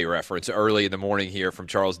Quixote reference early in the morning here from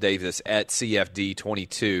Charles Davis at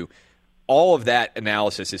CFD22. All of that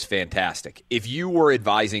analysis is fantastic. If you were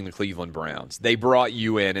advising the Cleveland Browns, they brought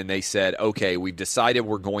you in and they said, okay, we've decided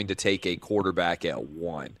we're going to take a quarterback at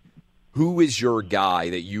 1. Who is your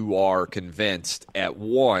guy that you are convinced at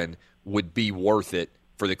 1 would be worth it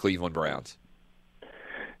for the Cleveland Browns?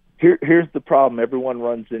 Here's the problem everyone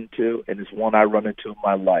runs into, and it's one I run into in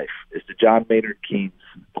my life. It's the John Maynard Keynes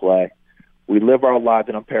play. We live our lives,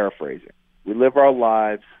 and I'm paraphrasing, we live our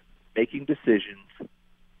lives making decisions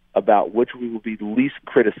about which we will be least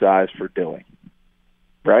criticized for doing,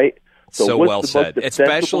 right? So well said,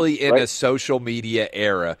 especially in a social media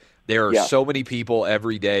era. There are so many people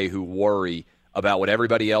every day who worry about what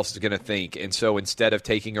everybody else is going to think, and so instead of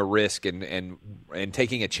taking a risk and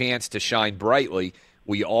taking a chance to shine brightly,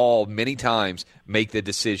 we all many times make the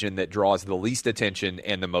decision that draws the least attention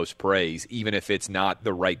and the most praise, even if it's not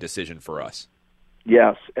the right decision for us.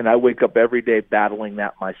 Yes, and I wake up every day battling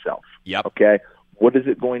that myself. Yep. Okay? What is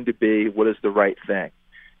it going to be? What is the right thing?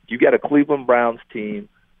 You got a Cleveland Browns team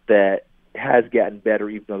that has gotten better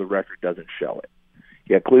even though the record doesn't show it.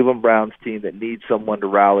 You got a Cleveland Browns team that needs someone to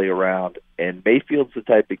rally around, and Mayfield's the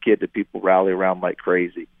type of kid that people rally around like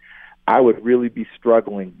crazy. I would really be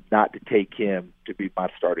struggling not to take him to be my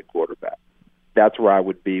starting quarterback. That's where I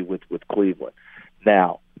would be with Cleveland.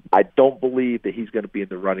 Now, I don't believe that he's going to be in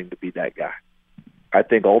the running to be that guy. I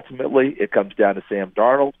think ultimately it comes down to Sam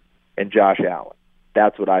Darnold and Josh Allen.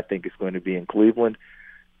 That's what I think is going to be in Cleveland.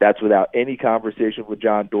 That's without any conversation with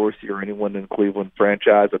John Dorsey or anyone in the Cleveland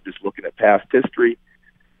franchise. I'm just looking at past history,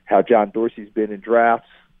 how John Dorsey's been in drafts,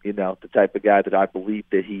 the type of guy that I believe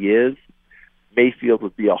that he is. Mayfield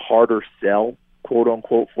would be a harder sell, quote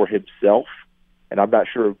unquote, for himself. And I'm not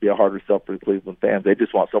sure it would be a harder sell for the Cleveland fans. They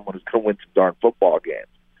just want someone who's going to win some darn football games.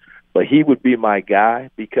 But he would be my guy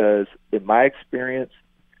because in my experience,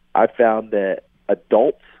 I found that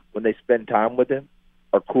adults, when they spend time with him,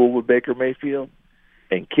 are cool with Baker Mayfield,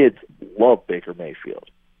 and kids love Baker Mayfield.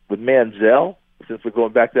 With Manziel, since we're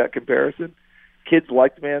going back to that comparison, kids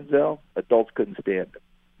liked Manziel, adults couldn't stand him.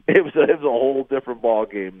 It was a whole different ball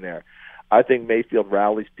game there. I think Mayfield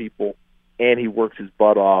rallies people, and he works his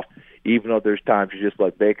butt off, even though there's times you're just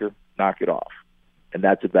like, Baker, knock it off. And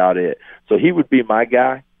that's about it. So he would be my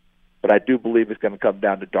guy, but I do believe it's going to come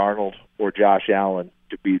down to Darnold or Josh Allen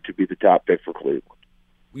to be the top pick for Cleveland.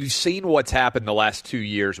 We've seen what's happened the last 2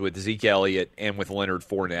 years with Zeke Elliott and with Leonard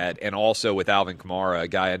Fournette, and also with Alvin Kamara, a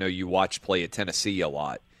guy I know you watched play at Tennessee a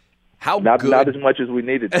lot. Not as much as we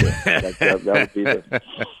needed to. that would be the...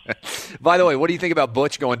 By the way, what do you think about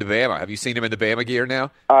Butch going to Bama? Have you seen him in the Bama gear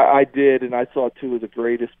now? I did, and I saw 2 of the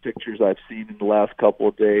greatest pictures I've seen in the last couple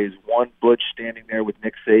of days. One, Butch standing there with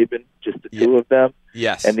Nick Saban, just the 2 of them.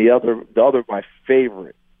 Yes. And the other, my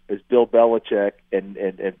favorite, is Bill Belichick and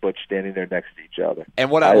Butch standing there next to each other. And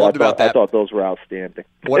what I loved about that, I thought those were outstanding.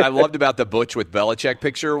 What I loved about the Butch with Belichick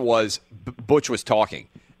picture was Butch was talking.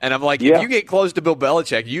 And I'm like, if you get close to Bill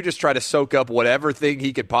Belichick, you just try to soak up whatever thing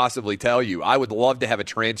he could possibly tell you. I would love to have a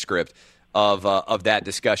transcript of that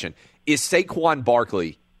discussion. Is Saquon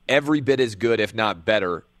Barkley every bit as good, if not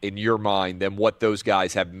better, in your mind than what those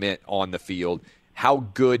guys have meant on the field? How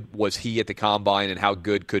good was he at the Combine, and how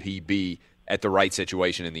good could he be at the right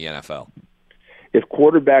situation in the NFL? If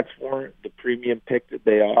quarterbacks weren't the premium pick that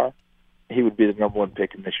they are, he would be the number one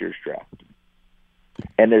pick in this year's draft.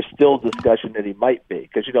 And there's still discussion that he might be,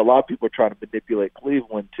 because a lot of people are trying to manipulate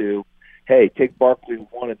Cleveland to, hey, take Barkley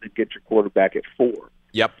 1 and then get your quarterback at 4.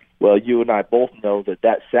 Yep. Well, you and I both know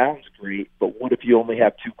that sounds great, but what if you only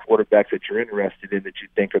have 2 quarterbacks that you're interested in that you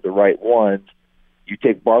think are the right ones? You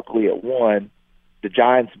take Barkley at 1, the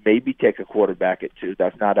Giants maybe take a quarterback at 2.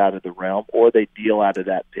 That's not out of the realm, or they deal out of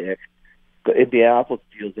that pick. Indianapolis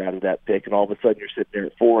deals out of that pick, and all of a sudden you're sitting there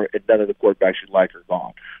at 4, and none of the quarterbacks you like are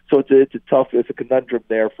gone. So it's a conundrum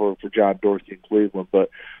there for John Dorsey in Cleveland. But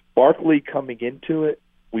Barkley coming into it,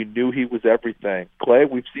 we knew he was everything. Clay,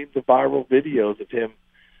 we've seen the viral videos of him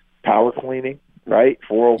power cleaning, right?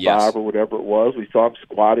 405 or whatever it was. We saw him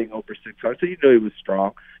squatting over 600. So you knew he was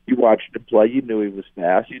strong. You watched him play. You knew he was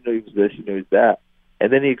fast. You knew he was this. You knew he was that.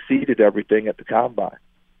 And then he exceeded everything at the Combine.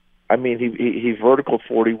 I mean, he vertical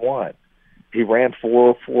 41. He ran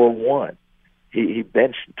 4.41. He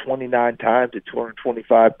benched 29 times at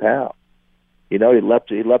 225 pounds. He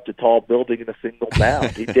leapt a tall building in a single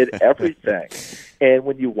bound. He did everything. And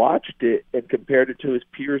when you watched it and compared it to his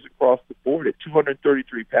peers across the board at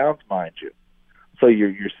 233 pounds, mind you, so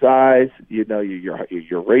your size,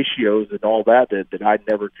 your ratios and all that I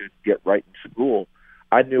never could get right in school,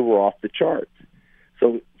 I knew were off the charts.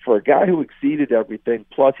 So for a guy who exceeded everything,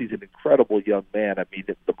 plus he's an incredible young man, I mean,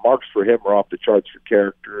 the marks for him are off the charts for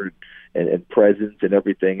character and presence and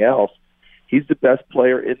everything else. He's the best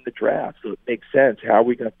player in the draft, so it makes sense. How are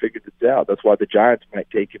we going to figure this out? That's why the Giants might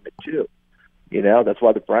take him at 2. That's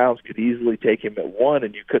why the Browns could easily take him at 1,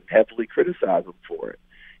 and you couldn't heavily criticize him for it.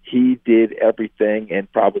 He did everything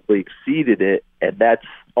and probably exceeded it, and that's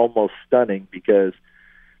almost stunning because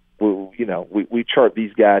we chart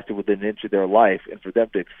these guys to within an inch of their life, and for them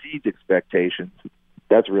to exceed expectations,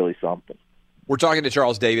 that's really something. We're talking to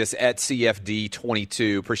Charles Davis at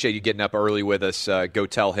CFD22. Appreciate you getting up early with us. Go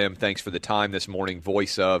tell him thanks for the time this morning.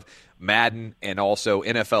 Voice of Madden and also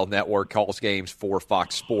NFL Network, calls games for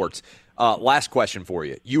Fox Sports. Last question for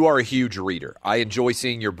you. You are a huge reader. I enjoy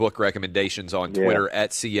seeing your book recommendations on Twitter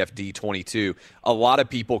at CFD22. A lot of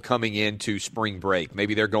people coming into spring break.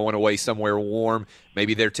 Maybe they're going away somewhere warm.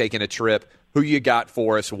 Maybe they're taking a trip. Who you got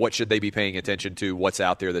for us? What should they be paying attention to? What's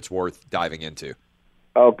out there that's worth diving into?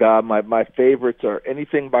 Oh, God, my favorites are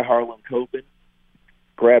anything by Harlan Coben.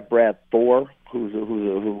 Grab Brad Thor, who's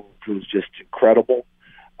just incredible.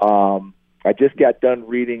 I just got done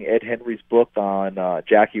reading Ed Henry's book on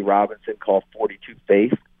Jackie Robinson called 42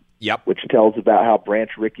 Faith, which tells about how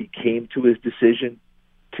Branch Rickey came to his decision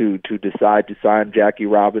to decide to sign Jackie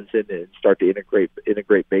Robinson and start to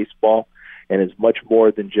integrate baseball, and it's much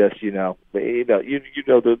more than just the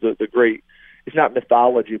great. It's not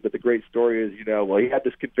mythology, but the great story is, he had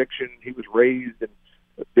this conviction, he was raised, and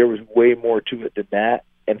there was way more to it than that.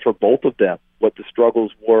 And for both of them, what the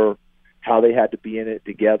struggles were, how they had to be in it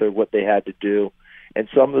together, what they had to do. And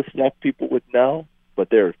some of the stuff people would know,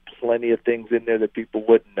 but there's plenty of things in there that people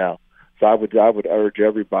wouldn't know. So I would urge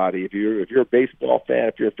everybody, if you're a baseball fan,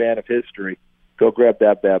 if you're a fan of history, go grab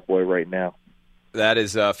that bad boy right now. That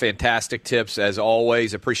is fantastic tips, as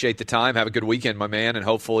always. Appreciate the time. Have a good weekend, my man, and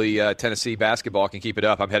hopefully Tennessee basketball can keep it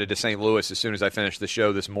up. I'm headed to St. Louis as soon as I finish the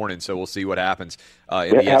show this morning, so we'll see what happens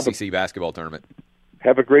in the SEC basketball tournament.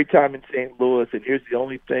 Have a great time in St. Louis, and here's the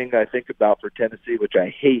only thing I think about for Tennessee, which I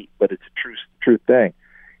hate, but it's a true thing.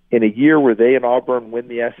 In a year where they and Auburn win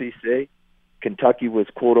the SEC, Kentucky was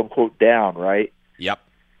quote-unquote down, right? Yep.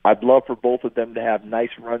 I'd love for both of them to have nice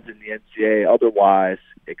runs in the NCAA. Otherwise,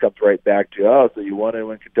 it comes right back to, so you wanted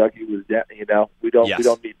when Kentucky was down. We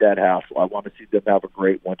don't need that hassle. I want to see them have a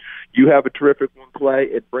great one. You have a terrific one, Clay,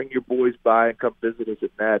 and bring your boys by and come visit us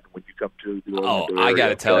at Madden when you come to the Orlando area. I got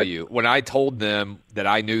to tell you, when I told them that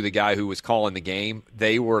I knew the guy who was calling the game,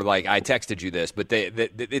 they were like, I texted you this, but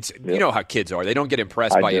you know how kids are. They don't get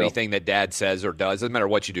impressed by anything that Dad says or does. Doesn't matter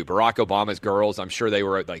what you do. Barack Obama's girls, I'm sure they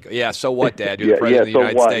were like, so what, Dad? You're the president of the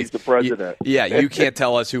United States. He's the president. You can't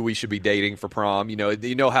tell us who we should be dating for prom. You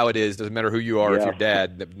know how it is. Doesn't matter who you are. If you're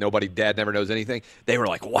Dad, Dad never knows anything. They were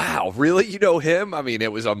like, wow, really? You know him? I mean,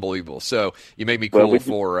 it was unbelievable. So you made me cool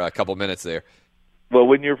for a couple minutes there. Well,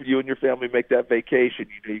 when you and your family make that vacation,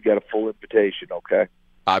 you got a full invitation, okay?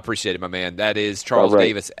 I appreciate it, my man. That is Charles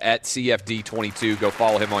Davis at CFD22. Go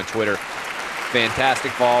follow him on Twitter.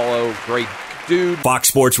 Fantastic follow. Great Dude. Fox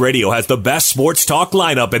Sports Radio has the best sports talk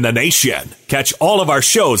lineup in the nation. Catch all of our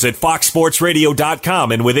shows at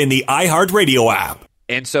foxsportsradio.com and within the iHeartRadio app.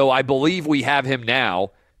 And so I believe we have him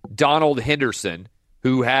now, Donald Henderson,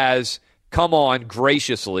 who has come on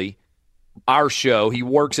graciously our show. He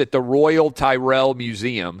works at the Royal Tyrrell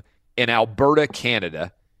Museum in Alberta,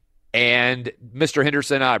 Canada. And Mr.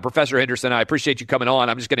 Henderson, Professor Henderson, I appreciate you coming on.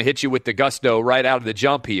 I'm just going to hit you with the gusto right out of the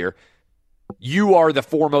jump here. You are the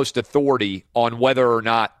foremost authority on whether or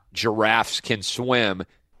not giraffes can swim.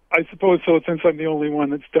 I suppose so, since I'm the only one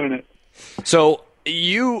that's done it. So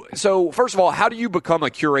first of all, how do you become a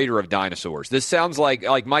curator of dinosaurs? This sounds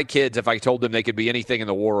like my kids, if I told them they could be anything in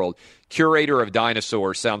the world, curator of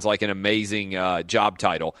dinosaurs sounds like an amazing job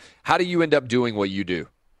title. How do you end up doing what you do?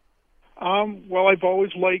 Well, I've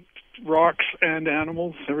always liked rocks and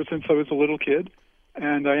animals ever since I was a little kid.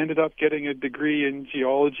 And I ended up getting a degree in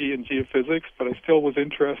geology and geophysics, but I still was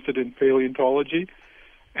interested in paleontology.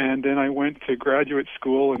 And then I went to graduate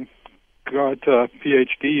school and got a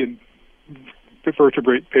PhD in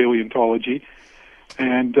vertebrate paleontology.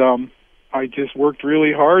 And I just worked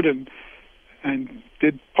really hard and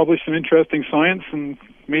did publish some interesting science and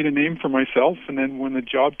made a name for myself. And then when the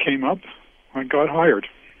job came up, I got hired.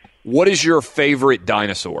 What is your favorite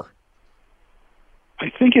dinosaur? I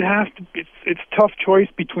think it has to. It's a tough choice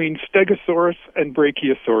between Stegosaurus and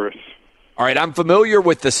Brachiosaurus. All right, I'm familiar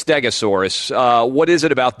with the Stegosaurus. What is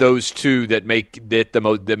it about those two that make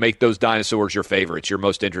those dinosaurs your favorites? You're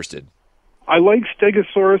most interested. I like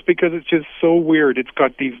Stegosaurus because it's just so weird. It's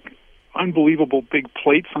got these unbelievable big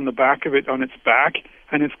plates on the back of it, on its back,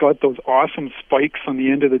 and it's got those awesome spikes on the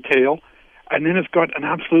end of the tail, and then it's got an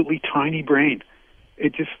absolutely tiny brain.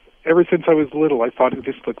 It just, ever since I was little, I thought it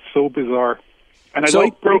just looked so bizarre. And I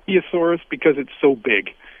like Brachiosaurus because it's so big.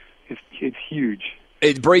 It's huge.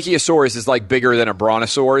 Brachiosaurus is like bigger than a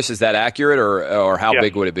brontosaurus. Is that accurate, or how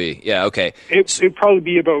big would it be? Yeah, okay. It'd probably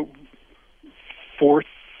be about 40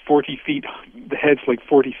 feet. The head's like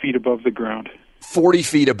 40 feet above the ground. 40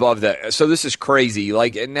 feet above that. So this is crazy.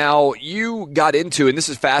 Like, now you got into, and this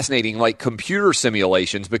is fascinating, like computer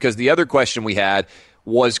simulations, because the other question we had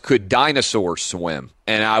was, could dinosaurs swim?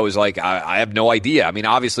 And I was like, I have no idea. I mean,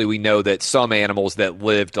 obviously we know that some animals that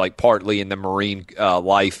lived like partly in the marine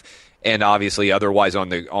life and obviously otherwise on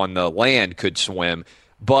the land could swim.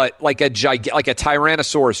 But like a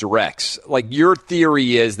Tyrannosaurus Rex, like your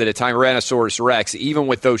theory is that a Tyrannosaurus Rex, even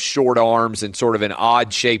with those short arms and sort of an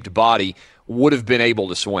odd shaped body, would have been able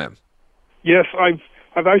to swim. Yes, I've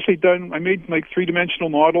actually I made like 3-dimensional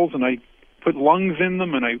models, and I put lungs in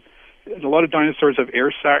them, and a lot of dinosaurs have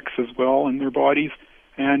air sacs as well in their bodies.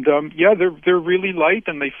 And they're really light,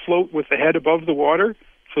 and they float with the head above the water,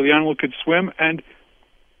 so the animal could swim. And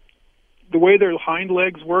the way their hind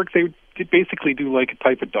legs work, they basically do like a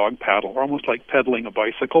type of dog paddle, almost like pedaling a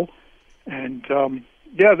bicycle. And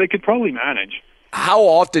they could probably manage. How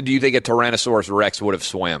often do you think a Tyrannosaurus Rex would have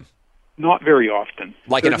swam? Not very often.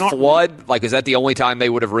 Like in a flood? Like, is that the only time they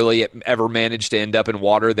would have really ever managed to end up in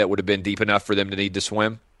water that would have been deep enough for them to need to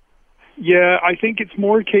swim? Yeah, I think it's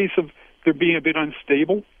more a case of they're being a bit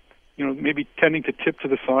unstable, maybe tending to tip to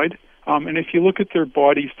the side. And if you look at their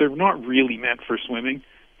bodies, they're not really meant for swimming.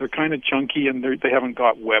 They're kind of chunky, and they haven't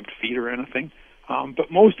got webbed feet or anything.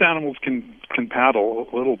 But most animals can paddle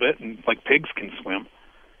a little bit, and like pigs can swim.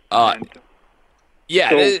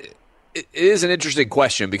 It is an interesting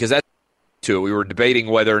question, because that's to it. We were debating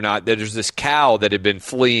whether or not there's this cow that had been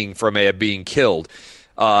fleeing from being killed,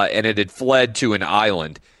 and it had fled to an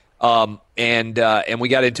island. And we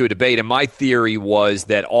got into a debate, and my theory was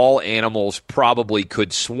that all animals probably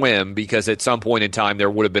could swim, because at some point in time there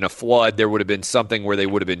would have been a flood, there would have been something where they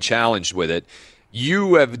would have been challenged with it.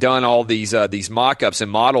 You have done all these mock-ups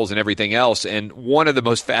and models and everything else, and one of the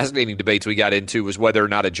most fascinating debates we got into was whether or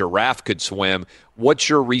not a giraffe could swim. What's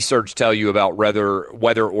your research tell you about whether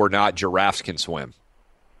or not giraffes can swim?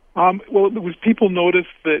 Well, it was people noticed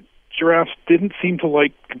that giraffes didn't seem to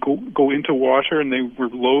like go into water, and they were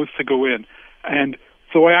loath to go in. And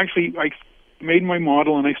so I made my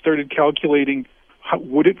model, and I started calculating,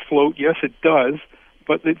 would it float? Yes, it does,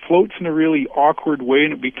 but it floats in a really awkward way, and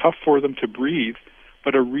it'd be tough for them to breathe.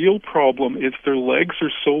 But a real problem is their legs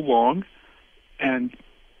are so long, and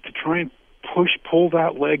to try and pull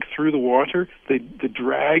that leg through the water, the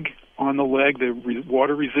drag on the leg, the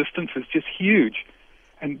water resistance is just huge.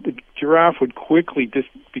 And the giraffe would quickly just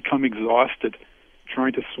become exhausted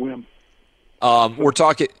trying to swim. We're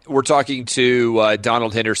talking to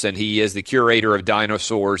Donald Henderson. He is the curator of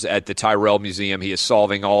dinosaurs at the Tyrrell Museum. He is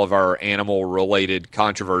solving all of our animal-related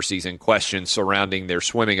controversies and questions surrounding their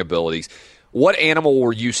swimming abilities. What animal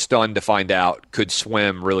were you stunned to find out could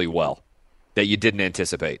swim really well? that you didn't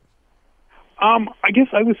anticipate? I guess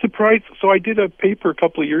I was surprised. So I did a paper a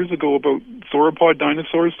couple of years ago about sauropod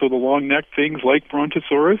dinosaurs, so the long-necked things like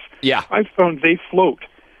Brontosaurus. Yeah. I found they float.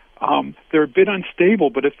 They're a bit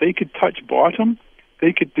unstable, but if they could touch bottom,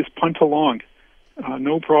 they could just punt along.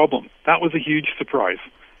 No problem. That was a huge surprise.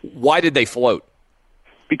 Why did they float?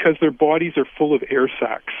 Because their bodies are full of air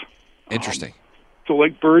sacs. Interesting. So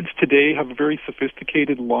like birds today have a very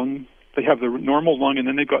sophisticated lung. They have the normal lung, and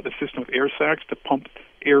then they've got the system of air sacs to pump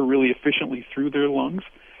air really efficiently through their lungs.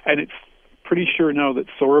 And it's pretty sure now that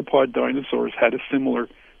sauropod dinosaurs had a similar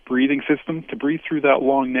breathing system. To breathe through that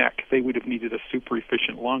long neck, they would have needed a super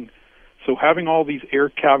efficient lung. So having all these air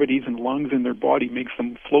cavities and lungs in their body makes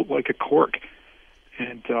them float like a cork.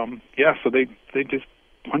 And, so they just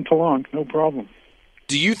punt along, no problem.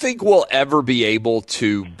 Do you think we'll ever be able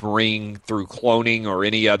to bring, through cloning or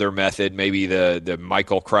any other method, maybe the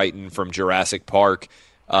Michael Crichton from Jurassic Park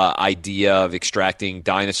idea of extracting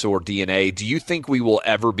dinosaur DNA, do you think we will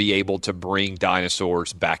ever be able to bring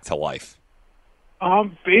dinosaurs back to life?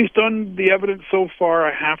 Based on the evidence so far,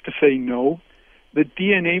 I have to say no. The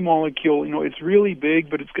DNA molecule, it's really big,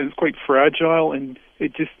 but it's quite fragile, and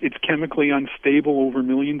it's chemically unstable over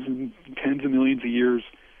millions and tens of millions of years.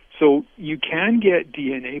 So you can get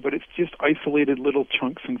DNA, but it's just isolated little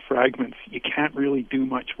chunks and fragments. You can't really do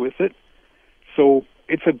much with it. So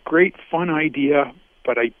it's a great, fun idea,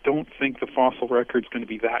 but I don't think the fossil record's going to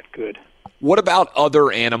be that good. What about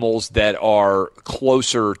other animals that are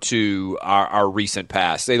closer to our recent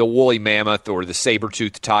past? Say the woolly mammoth or the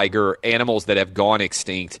saber-toothed tiger, animals that have gone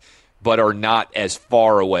extinct but are not as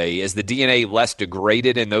far away. Is the DNA less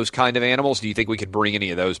degraded in those kind of animals? Do you think we could bring any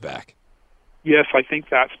of those back? Yes, I think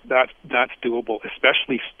that's doable,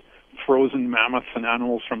 especially frozen mammoths and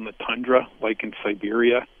animals from the tundra, like in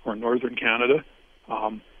Siberia or northern Canada.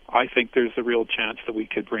 I think there's a real chance that we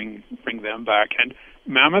could bring them back. And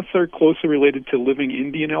mammoths are closely related to living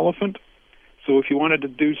Indian elephant. So if you wanted to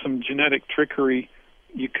do some genetic trickery,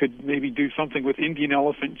 you could maybe do something with Indian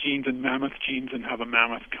elephant genes and mammoth genes and have a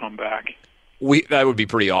mammoth come back. That would be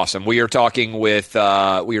pretty awesome. We are talking with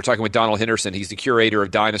Donald Henderson. He's the curator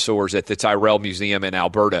of dinosaurs at the Tyrrell Museum in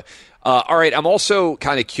Alberta. All right, I'm also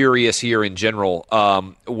kind of curious here in general.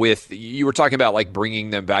 With you were talking about like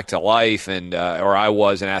bringing them back to life, and or I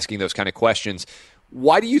was, and asking those kind of questions.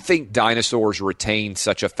 Why do you think dinosaurs retain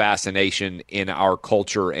such a fascination in our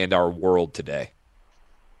culture and our world today?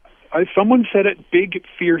 Someone said it: big,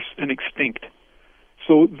 fierce, and extinct.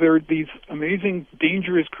 So they're these amazing,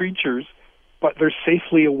 dangerous creatures, but they're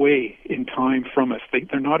safely away in time from us.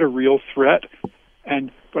 They're not a real threat.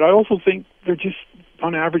 But I also think they're just,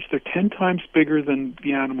 on average, they're 10 times bigger than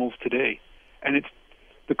the animals today. And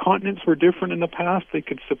the continents were different in the past. They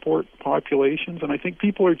could support populations. And I think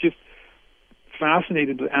people are just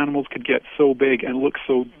fascinated that animals could get so big and look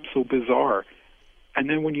so bizarre. And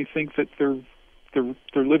then when you think that they're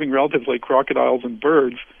living relatives like crocodiles and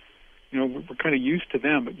birds, we're kind of used to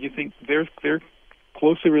them. But you think they're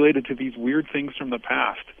closely related to these weird things from the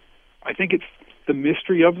past. I think it's the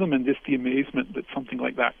mystery of them and just the amazement that something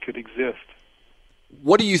like that could exist.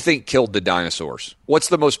 What do you think killed the dinosaurs? What's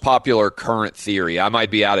the most popular current theory? I might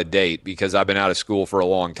be out of date because I've been out of school for a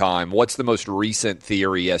long time. What's the most recent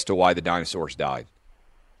theory as to why the dinosaurs died?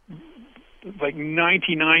 Like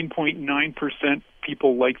 99.9%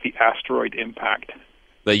 people like the asteroid impact.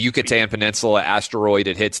 The Yucatan Peninsula asteroid,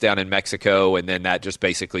 it hits down in Mexico, and then that just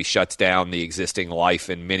basically shuts down the existing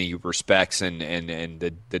life in many respects, and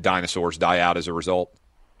the dinosaurs die out as a result.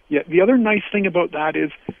 Yeah, the other nice thing about that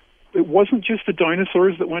is it wasn't just the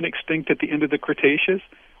dinosaurs that went extinct at the end of the Cretaceous.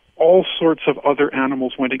 All sorts of other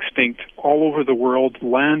animals went extinct all over the world,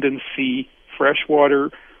 land and sea,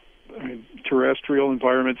 freshwater, terrestrial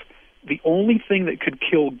environments. The only thing that could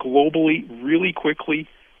kill globally really quickly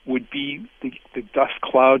would be the dust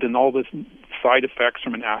cloud and all the side effects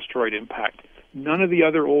from an asteroid impact. None of the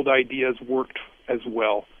other old ideas worked as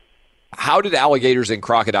well. How did alligators and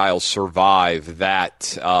crocodiles survive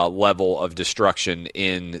that level of destruction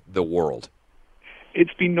in the world?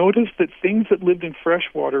 It's been noticed that things that lived in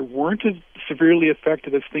freshwater weren't as severely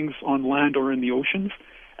affected as things on land or in the oceans.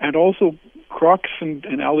 And also, crocs and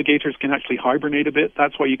alligators can actually hibernate a bit.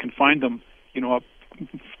 That's why you can find them, up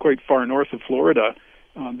quite far north of Florida.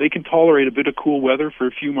 They can tolerate a bit of cool weather for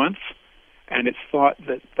a few months, and it's thought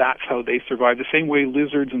that that's how they survive. The same way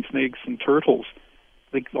lizards and snakes and turtles,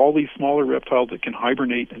 like all these smaller reptiles that can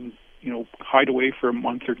hibernate and hide away for a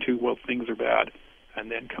month or two while things are bad,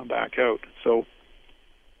 and then come back out. So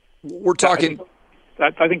we're talking.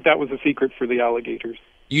 I think that was a secret for the alligators.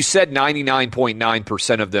 You said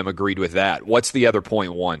 99.9% of them agreed with that. What's the other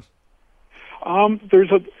 0.1?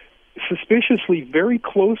 suspiciously, very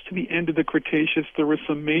close to the end of the Cretaceous, there were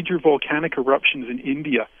some major volcanic eruptions in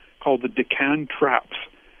India called the Deccan Traps,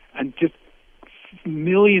 and just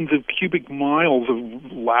millions of cubic miles of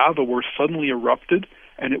lava were suddenly erupted,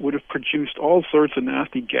 and it would have produced all sorts of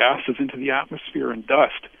nasty gases into the atmosphere and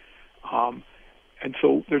dust. And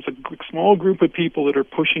so there's a small group of people that are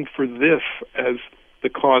pushing for this as the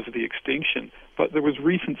cause of the extinction. But there was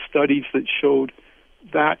recent studies that showed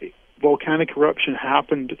that volcanic eruption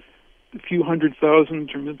happened a few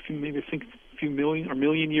 100,000 or maybe I think a few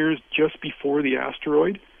million years just before the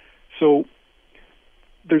asteroid. So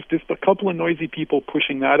there's just a couple of noisy people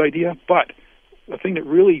pushing that idea. But the thing that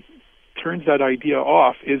really turns that idea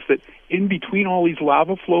off is that in between all these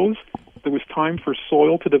lava flows, there was time for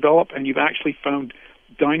soil to develop, and you've actually found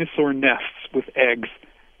dinosaur nests with eggs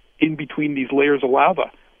in between these layers of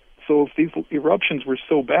lava. So if these eruptions were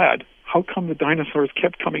so bad, how come the dinosaurs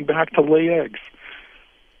kept coming back to lay eggs?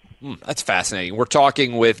 That's fascinating. We're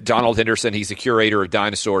talking with Donald Henderson. He's the curator of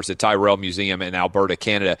dinosaurs at Tyrrell Museum in Alberta,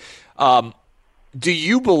 Canada. Do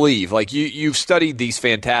you believe, like you've studied these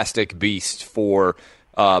fantastic beasts for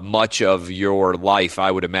much of your life,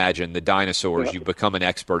 I would imagine, the dinosaurs, yeah. You've become an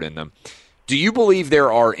expert in them. Do you believe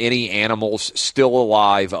there are any animals still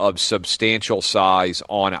alive of substantial size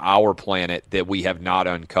on our planet that we have not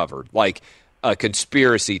uncovered? Like a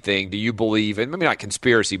conspiracy thing, do you believe, and maybe not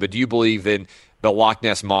conspiracy, but do you believe in the Loch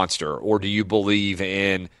Ness Monster, or do you believe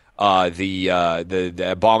in the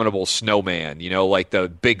abominable snowman, like the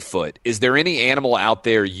Bigfoot? Is there any animal out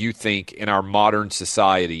there you think in our modern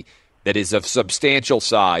society that is of substantial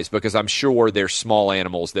size, because I'm sure there's small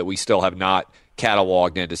animals that we still have not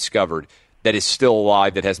cataloged and discovered, that is still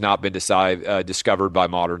alive, that has not been discovered by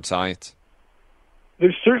modern science?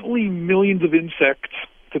 There's certainly millions of insects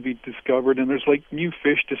to be discovered, and there's like new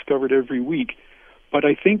fish discovered every week. But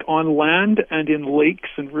I think on land and in lakes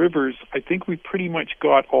and rivers, I think we pretty much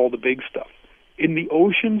got all the big stuff. In the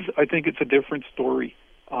oceans, I think it's a different story.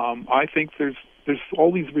 I think there's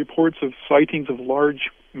all these reports of sightings of large,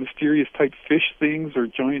 mysterious type fish things, or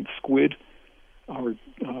giant squid, or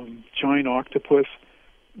giant octopus.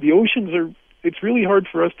 The oceans it's really hard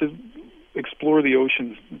for us to explore the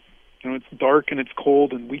oceans. It's dark and it's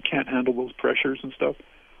cold, and we can't handle those pressures and stuff.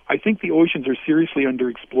 I think the oceans are seriously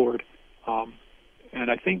underexplored. And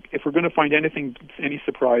I think if we're going to find any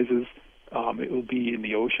surprises, it will be in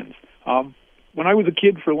the oceans. When I was a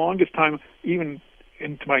kid, for the longest time, even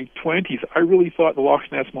into my 20s, I really thought the Loch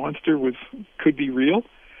Ness Monster could be real.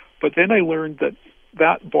 But then I learned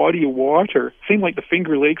that body of water, same like the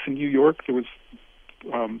Finger Lakes in New York, there was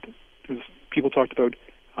people talked about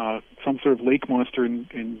some sort of lake monster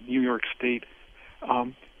in New York State.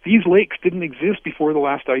 These lakes didn't exist before the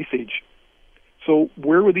last ice age. So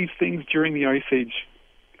where were these things during the Ice Age?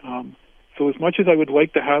 So as much as I would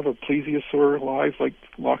like to have a plesiosaur alive, like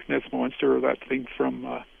Loch Ness Monster or that thing from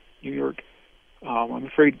New York, I'm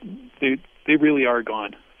afraid they really are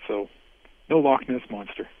gone. So no Loch Ness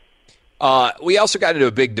Monster. We also got into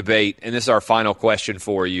a big debate, and this is our final question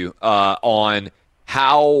for you, on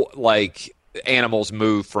how animals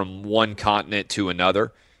move from one continent to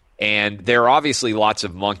another. And there are obviously lots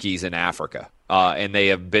of monkeys in Africa. And they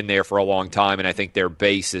have been there for a long time, and I think their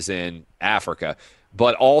base is in Africa.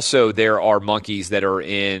 But also there are monkeys that are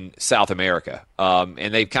in South America,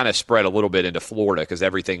 and they've kind of spread a little bit into Florida because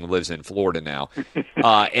everything lives in Florida now.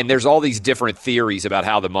 And there's all these different theories about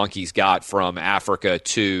how the monkeys got from Africa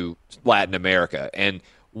to Latin America. And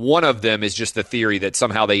one of them is just the theory that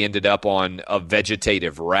somehow they ended up on a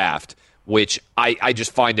vegetative raft, which I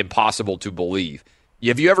just find impossible to believe.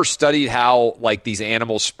 Have you ever studied how these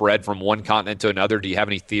animals spread from one continent to another? Do you have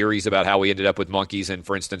any theories about how we ended up with monkeys in,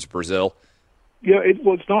 for instance, Brazil? Yeah,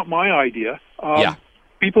 it's not my idea.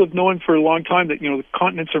 People have known for a long time that the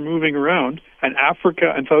continents are moving around, and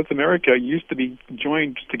Africa and South America used to be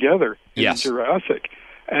joined together in the Jurassic,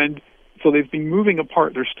 and so they've been moving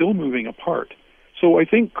apart. They're still moving apart. So I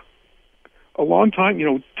think a long time,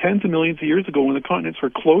 tens of millions of years ago, when the continents were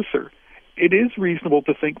closer, it is reasonable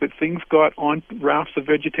to think that things got on rafts of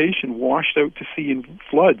vegetation, washed out to sea in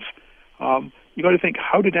floods. You got to think,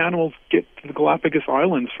 how did animals get to the Galapagos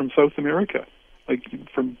Islands from South America, like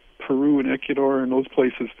from Peru and Ecuador and those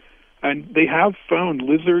places? And they have found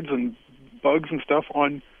lizards and bugs and stuff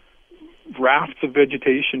on rafts of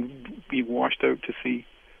vegetation being washed out to sea.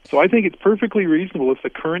 So I think it's perfectly reasonable, if the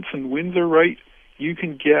currents and winds are right, you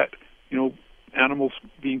can get, animals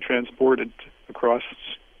being transported across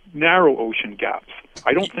narrow ocean gaps.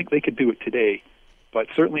 I don't think they could do it today. But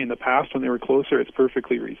certainly in the past, when they were closer, it's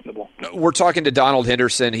perfectly reasonable. We're talking to Donald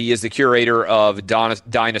Henderson. He is the curator of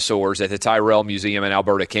dinosaurs at the Tyrrell Museum in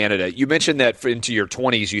Alberta, Canada. You mentioned that into your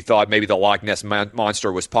 20s you thought maybe the Loch Ness Monster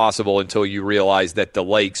was possible until you realized that the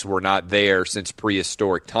lakes were not there since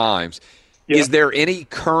prehistoric times. Yeah. Is there any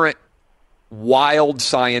current wild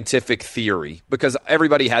scientific theory, because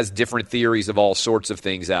everybody has different theories of all sorts of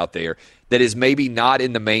things out there, that is maybe not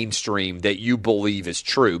in the mainstream that you believe is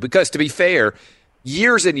true? Because to be fair,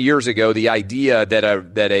 years and years ago, the idea that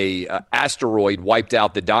a asteroid wiped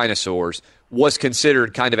out the dinosaurs was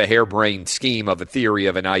considered kind of a harebrained scheme of a theory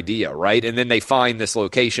of an idea, right? And then they find this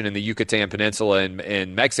location in the Yucatan Peninsula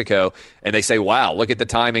in Mexico, and they say, wow, look at the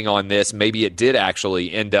timing on this. Maybe it did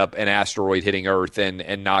actually end up an asteroid hitting Earth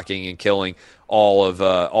and knocking and killing all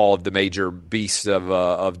of the major beasts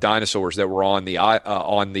of dinosaurs that were on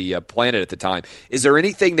the planet at the time. Is there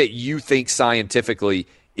anything that you think scientifically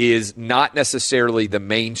is not necessarily the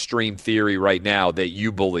mainstream theory right now that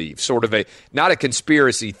you believe? Sort of not a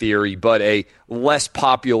conspiracy theory, but a less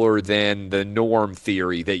popular than the norm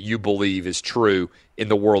theory that you believe is true in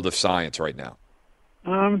the world of science right now?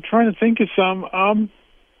 I'm trying to think of some. At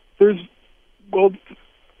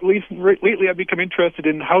least lately I've become interested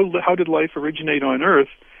in how did life originate on Earth?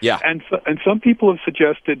 Yeah. And some people have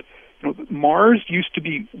suggested, Mars used to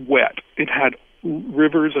be wet. It had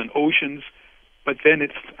rivers and oceans, but then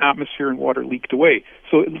its atmosphere and water leaked away.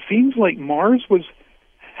 So it seems like Mars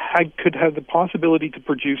could have the possibility to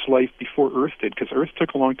produce life before Earth did, because Earth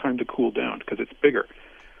took a long time to cool down because it's bigger.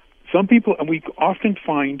 Some people, and we often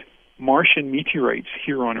find Martian meteorites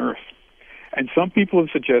here on Earth, and some people have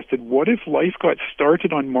suggested, what if life got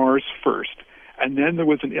started on Mars first, and then there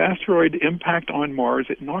was an asteroid impact on Mars,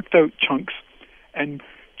 it knocked out chunks, and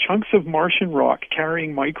chunks of Martian rock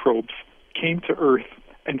carrying microbes came to Earth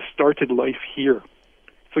and started life here.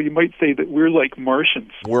 So you might say that we're like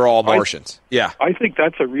Martians. We're all Martians. Yeah. I think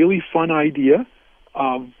that's a really fun idea.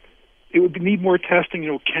 It would need more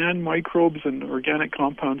testing. Can microbes and organic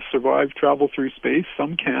compounds travel through space?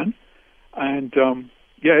 Some can. And,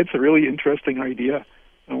 it's a really interesting idea.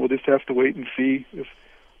 And we'll just have to wait and see. If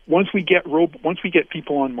once we get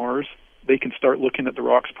people on Mars, they can start looking at the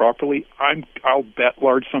rocks properly. I'll bet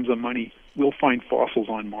large sums of money we'll find fossils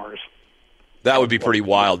on Mars. That would be pretty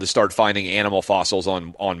wild to start finding animal fossils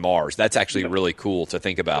on Mars. That's actually really cool to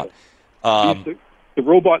think about. The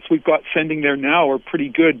robots we've got sending there now are pretty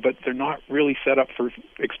good, but they're not really set up for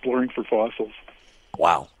exploring for fossils.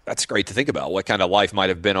 Wow, that's great to think about, what kind of life might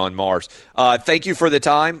have been on Mars. Thank you for the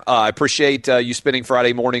time. I appreciate you spending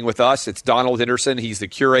Friday morning with us. It's Donald Henderson. He's the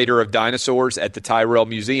curator of dinosaurs at the Tyrrell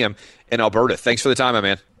Museum in Alberta. Thanks for the time, my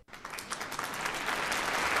man.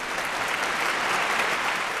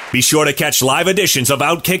 Be sure to catch live editions of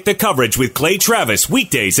Outkick the Coverage with Clay Travis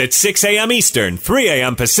weekdays at 6 a.m. Eastern, 3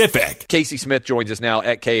 a.m. Pacific. Casey Smith joins us now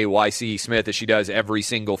at KAYC Smith, as she does every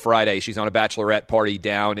single Friday. She's on a bachelorette party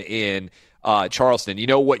down in Charleston. You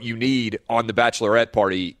know what you need on the bachelorette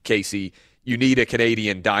party, Casey? You need a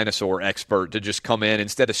Canadian dinosaur expert to just come in.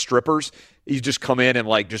 Instead of strippers, you just come in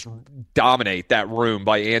and just dominate that room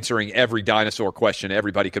by answering every dinosaur question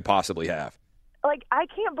everybody could possibly have. I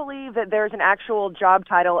can't believe that there's an actual job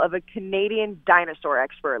title of a Canadian dinosaur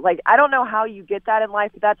expert. I don't know how you get that in life,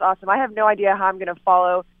 but that's awesome. I have no idea how I'm going to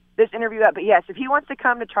follow this interview up. But yes, if he wants to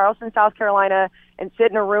come to Charleston, South Carolina and sit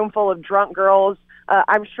in a room full of drunk girls,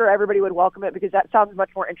 I'm sure everybody would welcome it, because that sounds much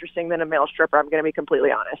more interesting than a male stripper. I'm going to be completely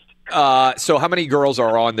honest. So how many girls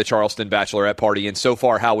are on the Charleston bachelorette party? And so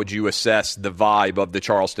far, how would you assess the vibe of the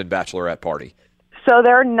Charleston bachelorette party? So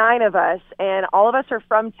there are 9 of us, and all of us are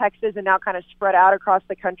from Texas and now kind of spread out across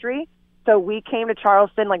the country. So we came to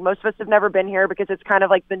Charleston. Most of us have never been here because it's kind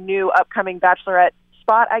of like the new upcoming bachelorette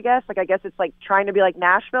spot, I guess. I guess it's trying to be like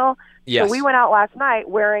Nashville. Yes. So we went out last night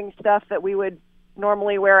wearing stuff that we would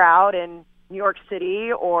normally wear out in New York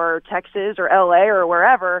City or Texas or LA or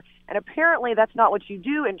wherever. And apparently that's not what you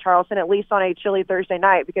do in Charleston, at least on a chilly Thursday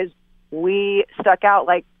night, because we stuck out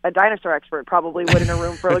like a dinosaur expert probably would in a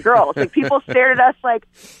room full of girls. People stared at us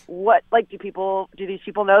what? Do these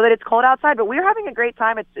people know that it's cold outside? But we're having a great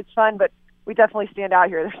time. It's fun, but we definitely stand out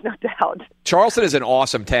here. There's no doubt. Charleston is an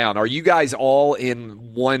awesome town. Are you guys all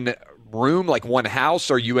in one room, one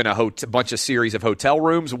house? Or are you in a bunch of series of hotel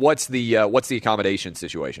rooms? What's the accommodation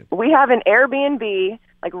situation? We have an Airbnb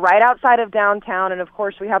right outside of downtown, and of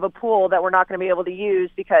course we have a pool that we're not going to be able to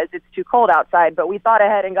use because it's too cold outside. But we thought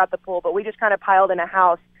ahead and got the pool, but we just kind of piled in a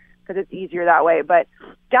house because it's easier that way. But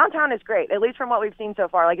downtown is great, at least from what we've seen so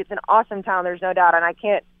far. Like, it's an awesome town, there's no doubt. And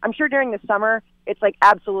I'm sure during the summer, it's like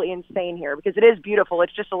absolutely insane here because it is beautiful.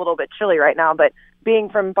 It's just a little bit chilly right now. But being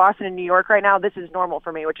from Boston and New York right now, this is normal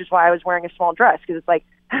for me, which is why I was wearing a small dress, because it's like,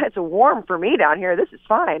 it's warm for me down here. This is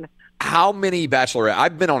fine. How many bachelorette?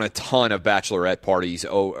 I've been on a ton of bachelorette parties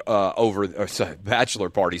bachelor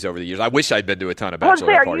parties over the years. I wish I'd been to a ton of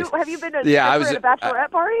bachelorette parties. Have you been to a bachelorette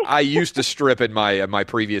party? I used to strip in my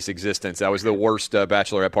previous existence. I was the worst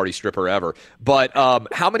bachelorette party stripper ever. But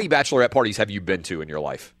how many bachelorette parties have you been to in your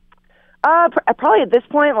life? Probably at this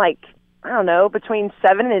point, like, I don't know, between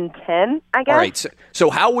 7 and 10, I guess. All right. So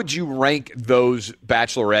how would you rank those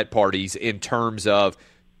bachelorette parties in terms of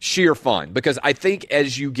sheer fun? Because I think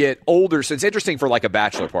as you get older, so it's interesting for like a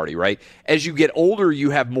bachelor party, right? As you get older,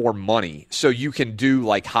 you have more money, so you can do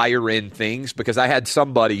like higher end things. Because I had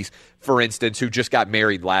some buddies, for instance, who just got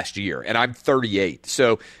married last year, and I'm 38.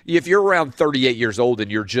 So if you're around 38 years old and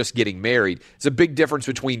you're just getting married, it's a big difference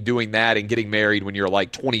between doing that and getting married when you're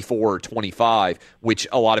like 24 or 25, which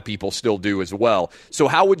a lot of people still do as well. So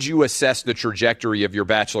how would you assess the trajectory of your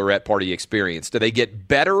bachelorette party experience? Do they get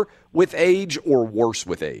better with age or worse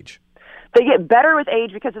with age? They get better with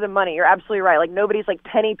age because of the money. You're absolutely right. Like, nobody's like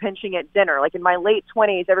penny pinching at dinner. Like, in my late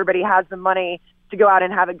 20s, everybody has the money to go out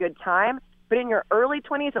and have a good time. But in your early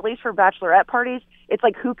 20s, at least for bachelorette parties, it's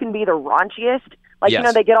like who can be the raunchiest. Like,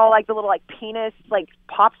 yes. They get all like the little like penis, like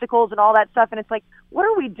popsicles and all that stuff. And it's like, what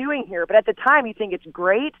are we doing here? But at the time, you think it's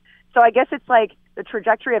great. So I guess it's like the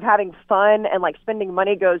trajectory of having fun and like spending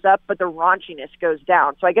money goes up, but the raunchiness goes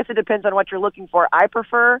down. So I guess it depends on what you're looking for. I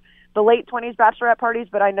prefer the late 20s bachelorette parties,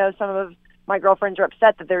 but I know some of my girlfriends are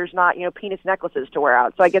upset that there's not, penis necklaces to wear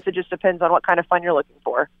out. So I guess it just depends on what kind of fun you're looking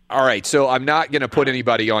for. All right. So I'm not going to put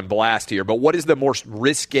anybody on blast here, but what is the most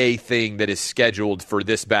risque thing that is scheduled for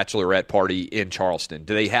this bachelorette party in Charleston?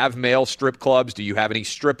 Do they have male strip clubs? Do you have any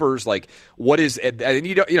strippers? Like, what is, and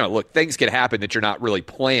look, things can happen that you're not really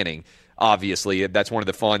planning. Obviously, that's one of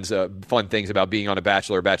the fun things about being on a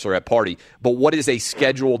bachelorette party. But what is a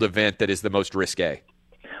scheduled event that is the most risque?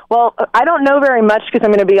 Well, I don't know very much because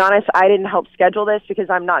I'm going to be honest, I didn't help schedule this because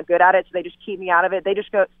I'm not good at it, so they just keep me out of it. They just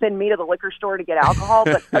send me to the liquor store to get alcohol.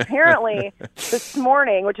 But apparently this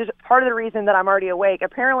morning, which is part of the reason that I'm already awake,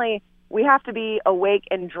 apparently we have to be awake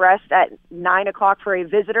and dressed at 9 o'clock for a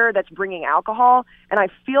visitor that's bringing alcohol. And I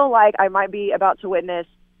feel like I might be about to witness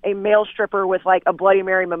a male stripper with like a Bloody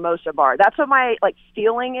Mary mimosa bar. That's what my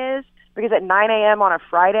feeling is, because at 9 a.m. on a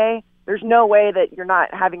Friday, there's no way that you're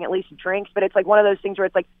not having at least drinks. But it's like one of those things where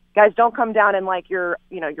it's like, guys, don't come down in like your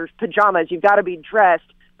pajamas. You've got to be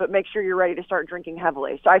dressed, but make sure you're ready to start drinking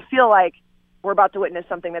heavily. So I feel like we're about to witness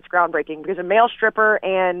something that's groundbreaking, because a male stripper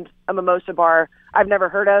and a mimosa bar I've never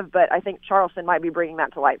heard of, but I think Charleston might be bringing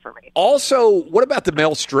that to light for me. Also, what about the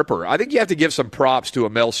male stripper? I think you have to give some props to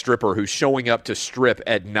a male stripper who's showing up to strip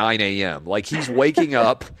at 9 a.m. Like, he's waking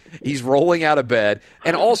up, he's rolling out of bed.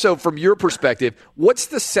 And also, from your perspective, what's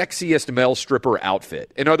the sexiest male stripper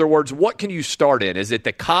outfit? In other words, what can you start in? Is it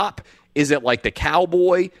the cop? Is it like the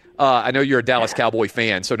cowboy? I know you're a Dallas Cowboy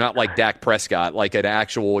fan, so not like Dak Prescott, like an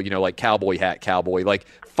actual, like cowboy hat cowboy. Like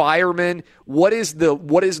fireman, what is the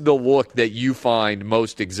look that you find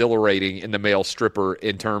most exhilarating in the male stripper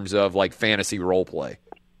in terms of like fantasy role play?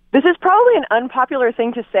 This is probably an unpopular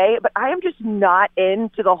thing to say, but I am just not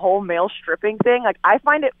into the whole male stripping thing. Like, I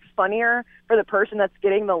find it funnier for the person that's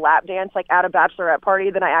getting the lap dance like at a bachelorette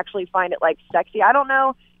party than I actually find it like sexy. I don't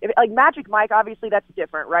know. Like Magic Mike, obviously that's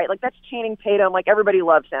different, right? Like, that's Channing Tatum. Like, everybody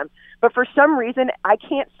loves him. But for some reason, I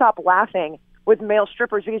can't stop laughing with male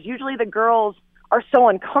strippers, because usually the girls are so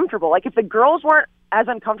uncomfortable. Like, if the girls weren't as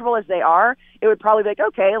uncomfortable as they are, it would probably be like,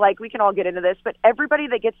 okay, like, we can all get into this. But everybody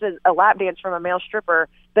that gets a lap dance from a male stripper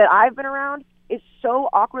that I've been around is so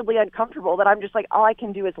awkwardly uncomfortable that I'm just like, all I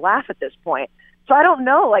can do is laugh at this point. So I don't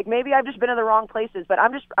know, like, maybe I've just been in the wrong places, but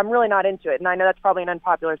I'm really not into it. And I know that's probably an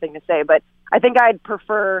unpopular thing to say, but I think I'd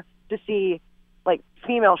prefer to see like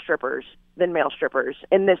female strippers than male strippers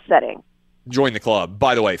in this setting. Join the club.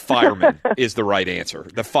 By the way, fireman is the right answer.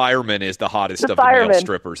 The fireman is the hottest of the male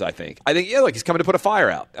strippers, I think. Like, he's coming to put a fire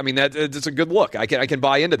out. I mean, that's a good look. I can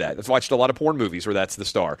buy into that. I've watched a lot of porn movies where that's the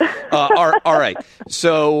star. All right.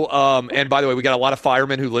 So, and by the way, we got a lot of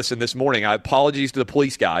firemen who listen this morning. Apologies to the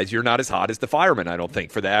police guys. You're not as hot as the firemen, I don't think,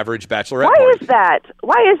 for the average bachelorette party.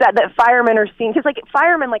 Why is that firemen are seen? Because, like,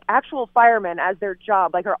 firemen, like actual firemen as their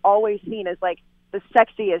job, like, are always seen as, like, the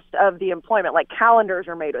sexiest of the employment. Like, calendars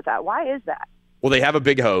are made with that. Why is that? Well, they have a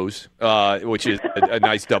big hose, which is a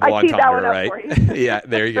nice double entendre, right? Yeah,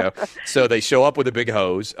 there you go. So they show up with a big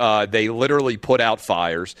hose. They literally put out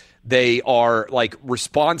fires. They are like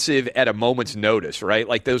responsive at a moment's notice, right?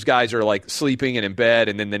 Like those guys are like sleeping and in bed,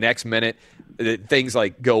 and then the next minute things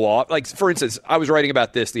like go off. Like, for instance, I was writing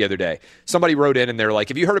about this the other day. Somebody wrote in and they're like,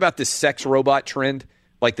 have you heard about this sex robot trend?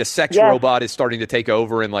 Like the sex robot is starting to take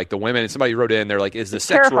over and like the women. And somebody wrote in, they're like, is the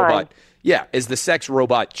sex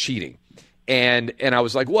robot cheating? And I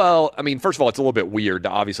was like, well, I mean, first of all, it's a little bit weird to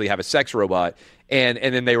obviously have a sex robot. And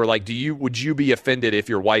then they were like, would you be offended if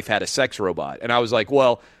your wife had a sex robot? And I was like,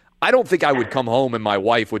 well, I don't think I would come home and my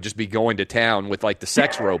wife would just be going to town with like the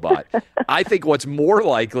sex robot. I think what's more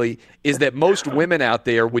likely is that most women out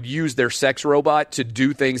there would use their sex robot to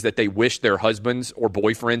do things that they wish their husbands or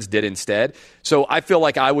boyfriends did instead. So I feel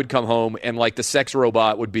like I would come home and like the sex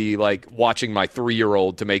robot would be like watching my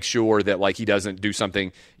 3-year-old to make sure that like he doesn't do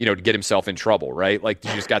something, to get himself in trouble, right? Like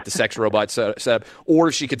you just got the sex robot set up.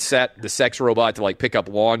 Or she could set the sex robot to like pick up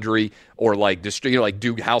laundry or like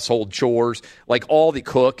do household chores, like all the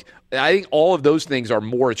cook. I think all of those things are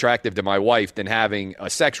more attractive to my wife than having a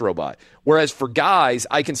sex robot. Whereas for guys,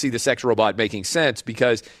 I can see the sex robot making sense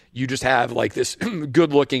because you just have like this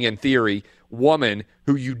good-looking, in theory, woman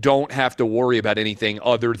who you don't have to worry about anything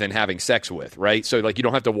other than having sex with, right? So like you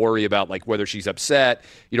don't have to worry about like whether she's upset.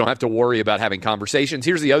 You don't have to worry about having conversations.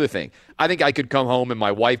 Here's the other thing. I think I could come home and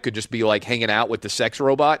my wife could just be like hanging out with the sex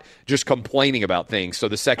robot, just complaining about things. So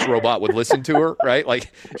the sex robot would listen to her, right?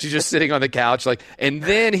 Like she's just sitting on the couch like, and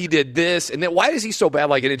then he did this. And then why is he so bad?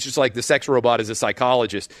 Like, and it's just like the sex robot is a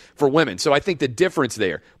psychologist for women. So I think the difference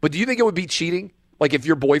there. But do you think it would be cheating? Like if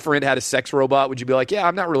your boyfriend had a sex robot, would you be like, yeah,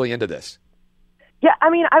 I'm not really into this? Yeah,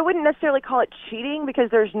 I mean, I wouldn't necessarily call it cheating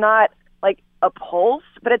because there's not like a pulse,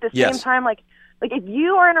 but at the same time, like if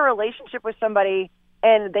you are in a relationship with somebody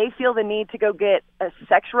and they feel the need to go get a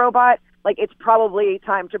sex robot, like it's probably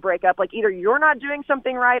time to break up. Like either you're not doing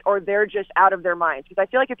something right or they're just out of their minds. Because I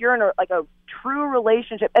feel like if you're in a true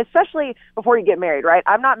relationship, especially before you get married, right?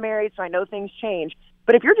 I'm not married, so I know things change.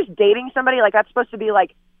 But if you're just dating somebody, like that's supposed to be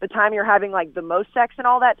like the time you're having like the most sex and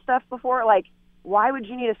all that stuff before, like why would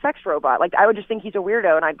you need a sex robot? Like, I would just think he's a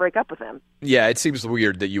weirdo and I'd break up with him. Yeah, it seems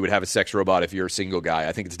weird that you would have a sex robot if you're a single guy.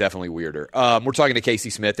 I think it's definitely weirder. We're talking to Casey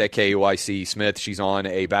Smith at KUIC Smith. She's on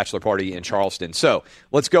a bachelor party in Charleston. So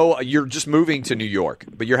let's go. You're just moving to New York,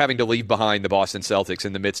 but you're having to leave behind the Boston Celtics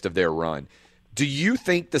in the midst of their run. Do you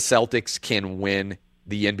think the Celtics can win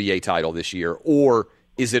the NBA title this year, or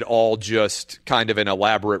is it all just kind of an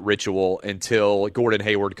elaborate ritual until Gordon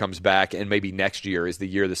Hayward comes back and maybe next year is the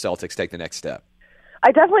year the Celtics take the next step?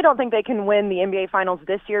 I definitely don't think they can win the NBA Finals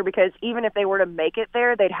this year because even if they were to make it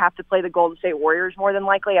there, they'd have to play the Golden State Warriors more than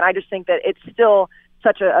likely, and I just think that it's still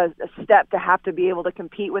such a step to have to be able to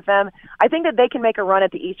compete with them. I think that they can make a run at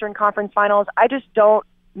the Eastern Conference Finals. I just don't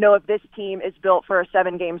know if this team is built for a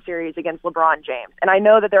 7-game series against LeBron James. And I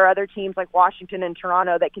know that there are other teams like Washington and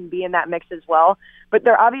Toronto that can be in that mix as well, but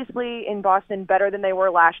they're obviously in Boston better than they were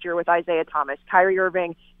last year with Isaiah Thomas. Kyrie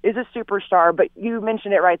Irving is a superstar, but you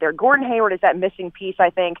mentioned it right there. Gordon Hayward is that missing piece, I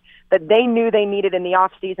think, that they knew they needed in the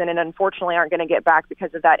offseason and unfortunately aren't going to get back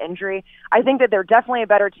because of that injury. I think that they're definitely a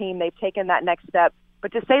better team. They've taken that next step.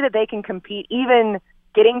 But to say that they can compete even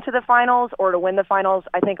getting to the finals or to win the finals,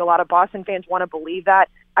 I think a lot of Boston fans want to believe that.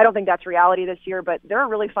 I don't think that's reality this year, but they're a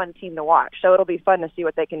really fun team to watch. So it'll be fun to see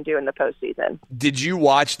what they can do in the postseason. Did you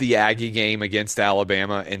watch the Aggie game against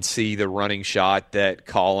Alabama and see the running shot that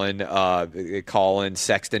Colin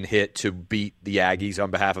Sexton hit to beat the Aggies on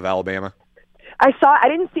behalf of Alabama? I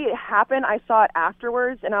didn't see it happen. I saw it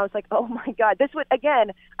afterwards, and I was like, oh, my God. This would,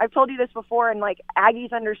 again, I've told you this before, and, like,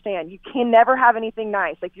 Aggies understand. You can never have anything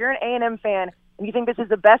nice. Like, if you're an A&M fan and you think this is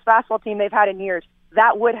the best basketball team they've had in years,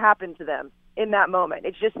 that would happen to them in that moment.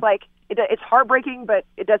 It's just like, it's heartbreaking, but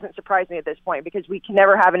it doesn't surprise me at this point because we can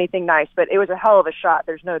never have anything nice. But it was a hell of a shot.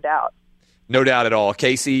 There's no doubt. No doubt at all.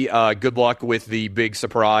 Casey, good luck with the big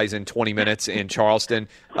surprise in 20 minutes in Charleston.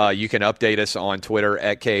 You can update us on Twitter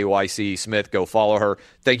at KYC Smith. Go follow her.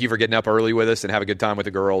 Thank you for getting up early with us and have a good time with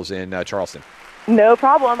the girls in Charleston. No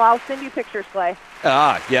problem. I'll send you pictures, Clay.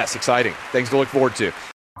 Yes, exciting. Things to look forward to.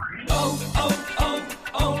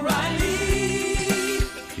 O'Reilly.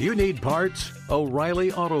 You need parts?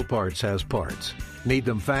 O'Reilly Auto Parts has parts. Need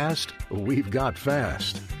them fast? We've got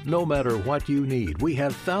fast. No matter what you need, we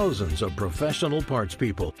have thousands of professional parts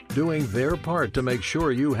people doing their part to make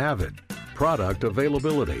sure you have it. Product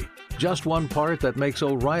availability. Just one part that makes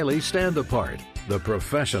O'Reilly stand apart. The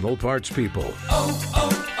professional parts people.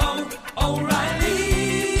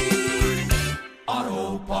 O'Reilly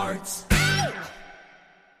Auto Parts.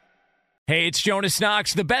 Hey, it's Jonas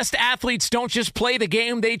Knox. The best athletes don't just play the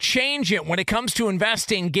game, they change it. When it comes to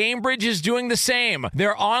investing, GameBridge is doing the same.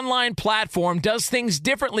 Their online platform does things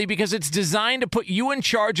differently because it's designed to put you in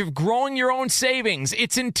charge of growing your own savings.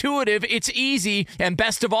 It's intuitive, it's easy, and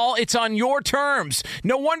best of all, it's on your terms.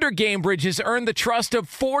 No wonder GameBridge has earned the trust of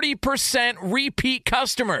 40% repeat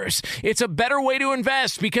customers. It's a better way to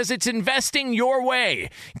invest because it's investing your way.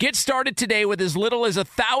 Get started today with as little as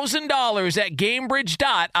 $1,000 at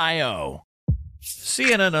GameBridge.io.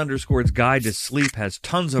 CNN_'s Guide to Sleep has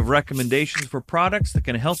tons of recommendations for products that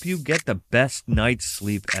can help you get the best night's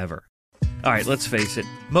sleep ever. All right, let's face it,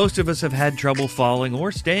 most of us have had trouble falling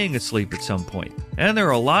or staying asleep at some point, and there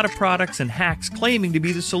are a lot of products and hacks claiming to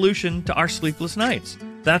be the solution to our sleepless nights.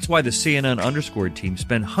 That's why the CNN_ team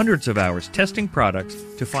spend hundreds of hours testing products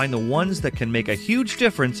to find the ones that can make a huge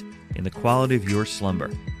difference in the quality of your slumber.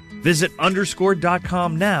 Visit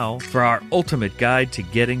underscore.com now for our ultimate guide to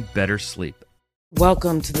getting better sleep.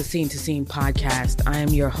 Welcome to the Scene to Scene podcast. I am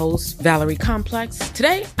your host, Valerie Complex.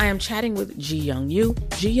 Today, I am chatting with Ji Young Yoo.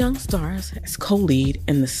 Ji Young stars as co-lead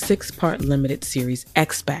in the 6-part limited series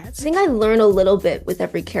Expats. I think I learn a little bit with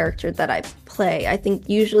every character that I play. I think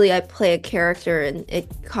usually I play a character and it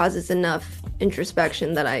causes enough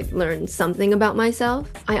introspection that I learn something about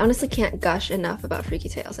myself. I honestly can't gush enough about Freaky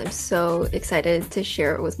Tales. I'm so excited to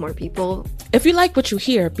share it with more people. If you like what you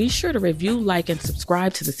hear, be sure to review, like, and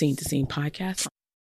subscribe to the Scene to Scene podcast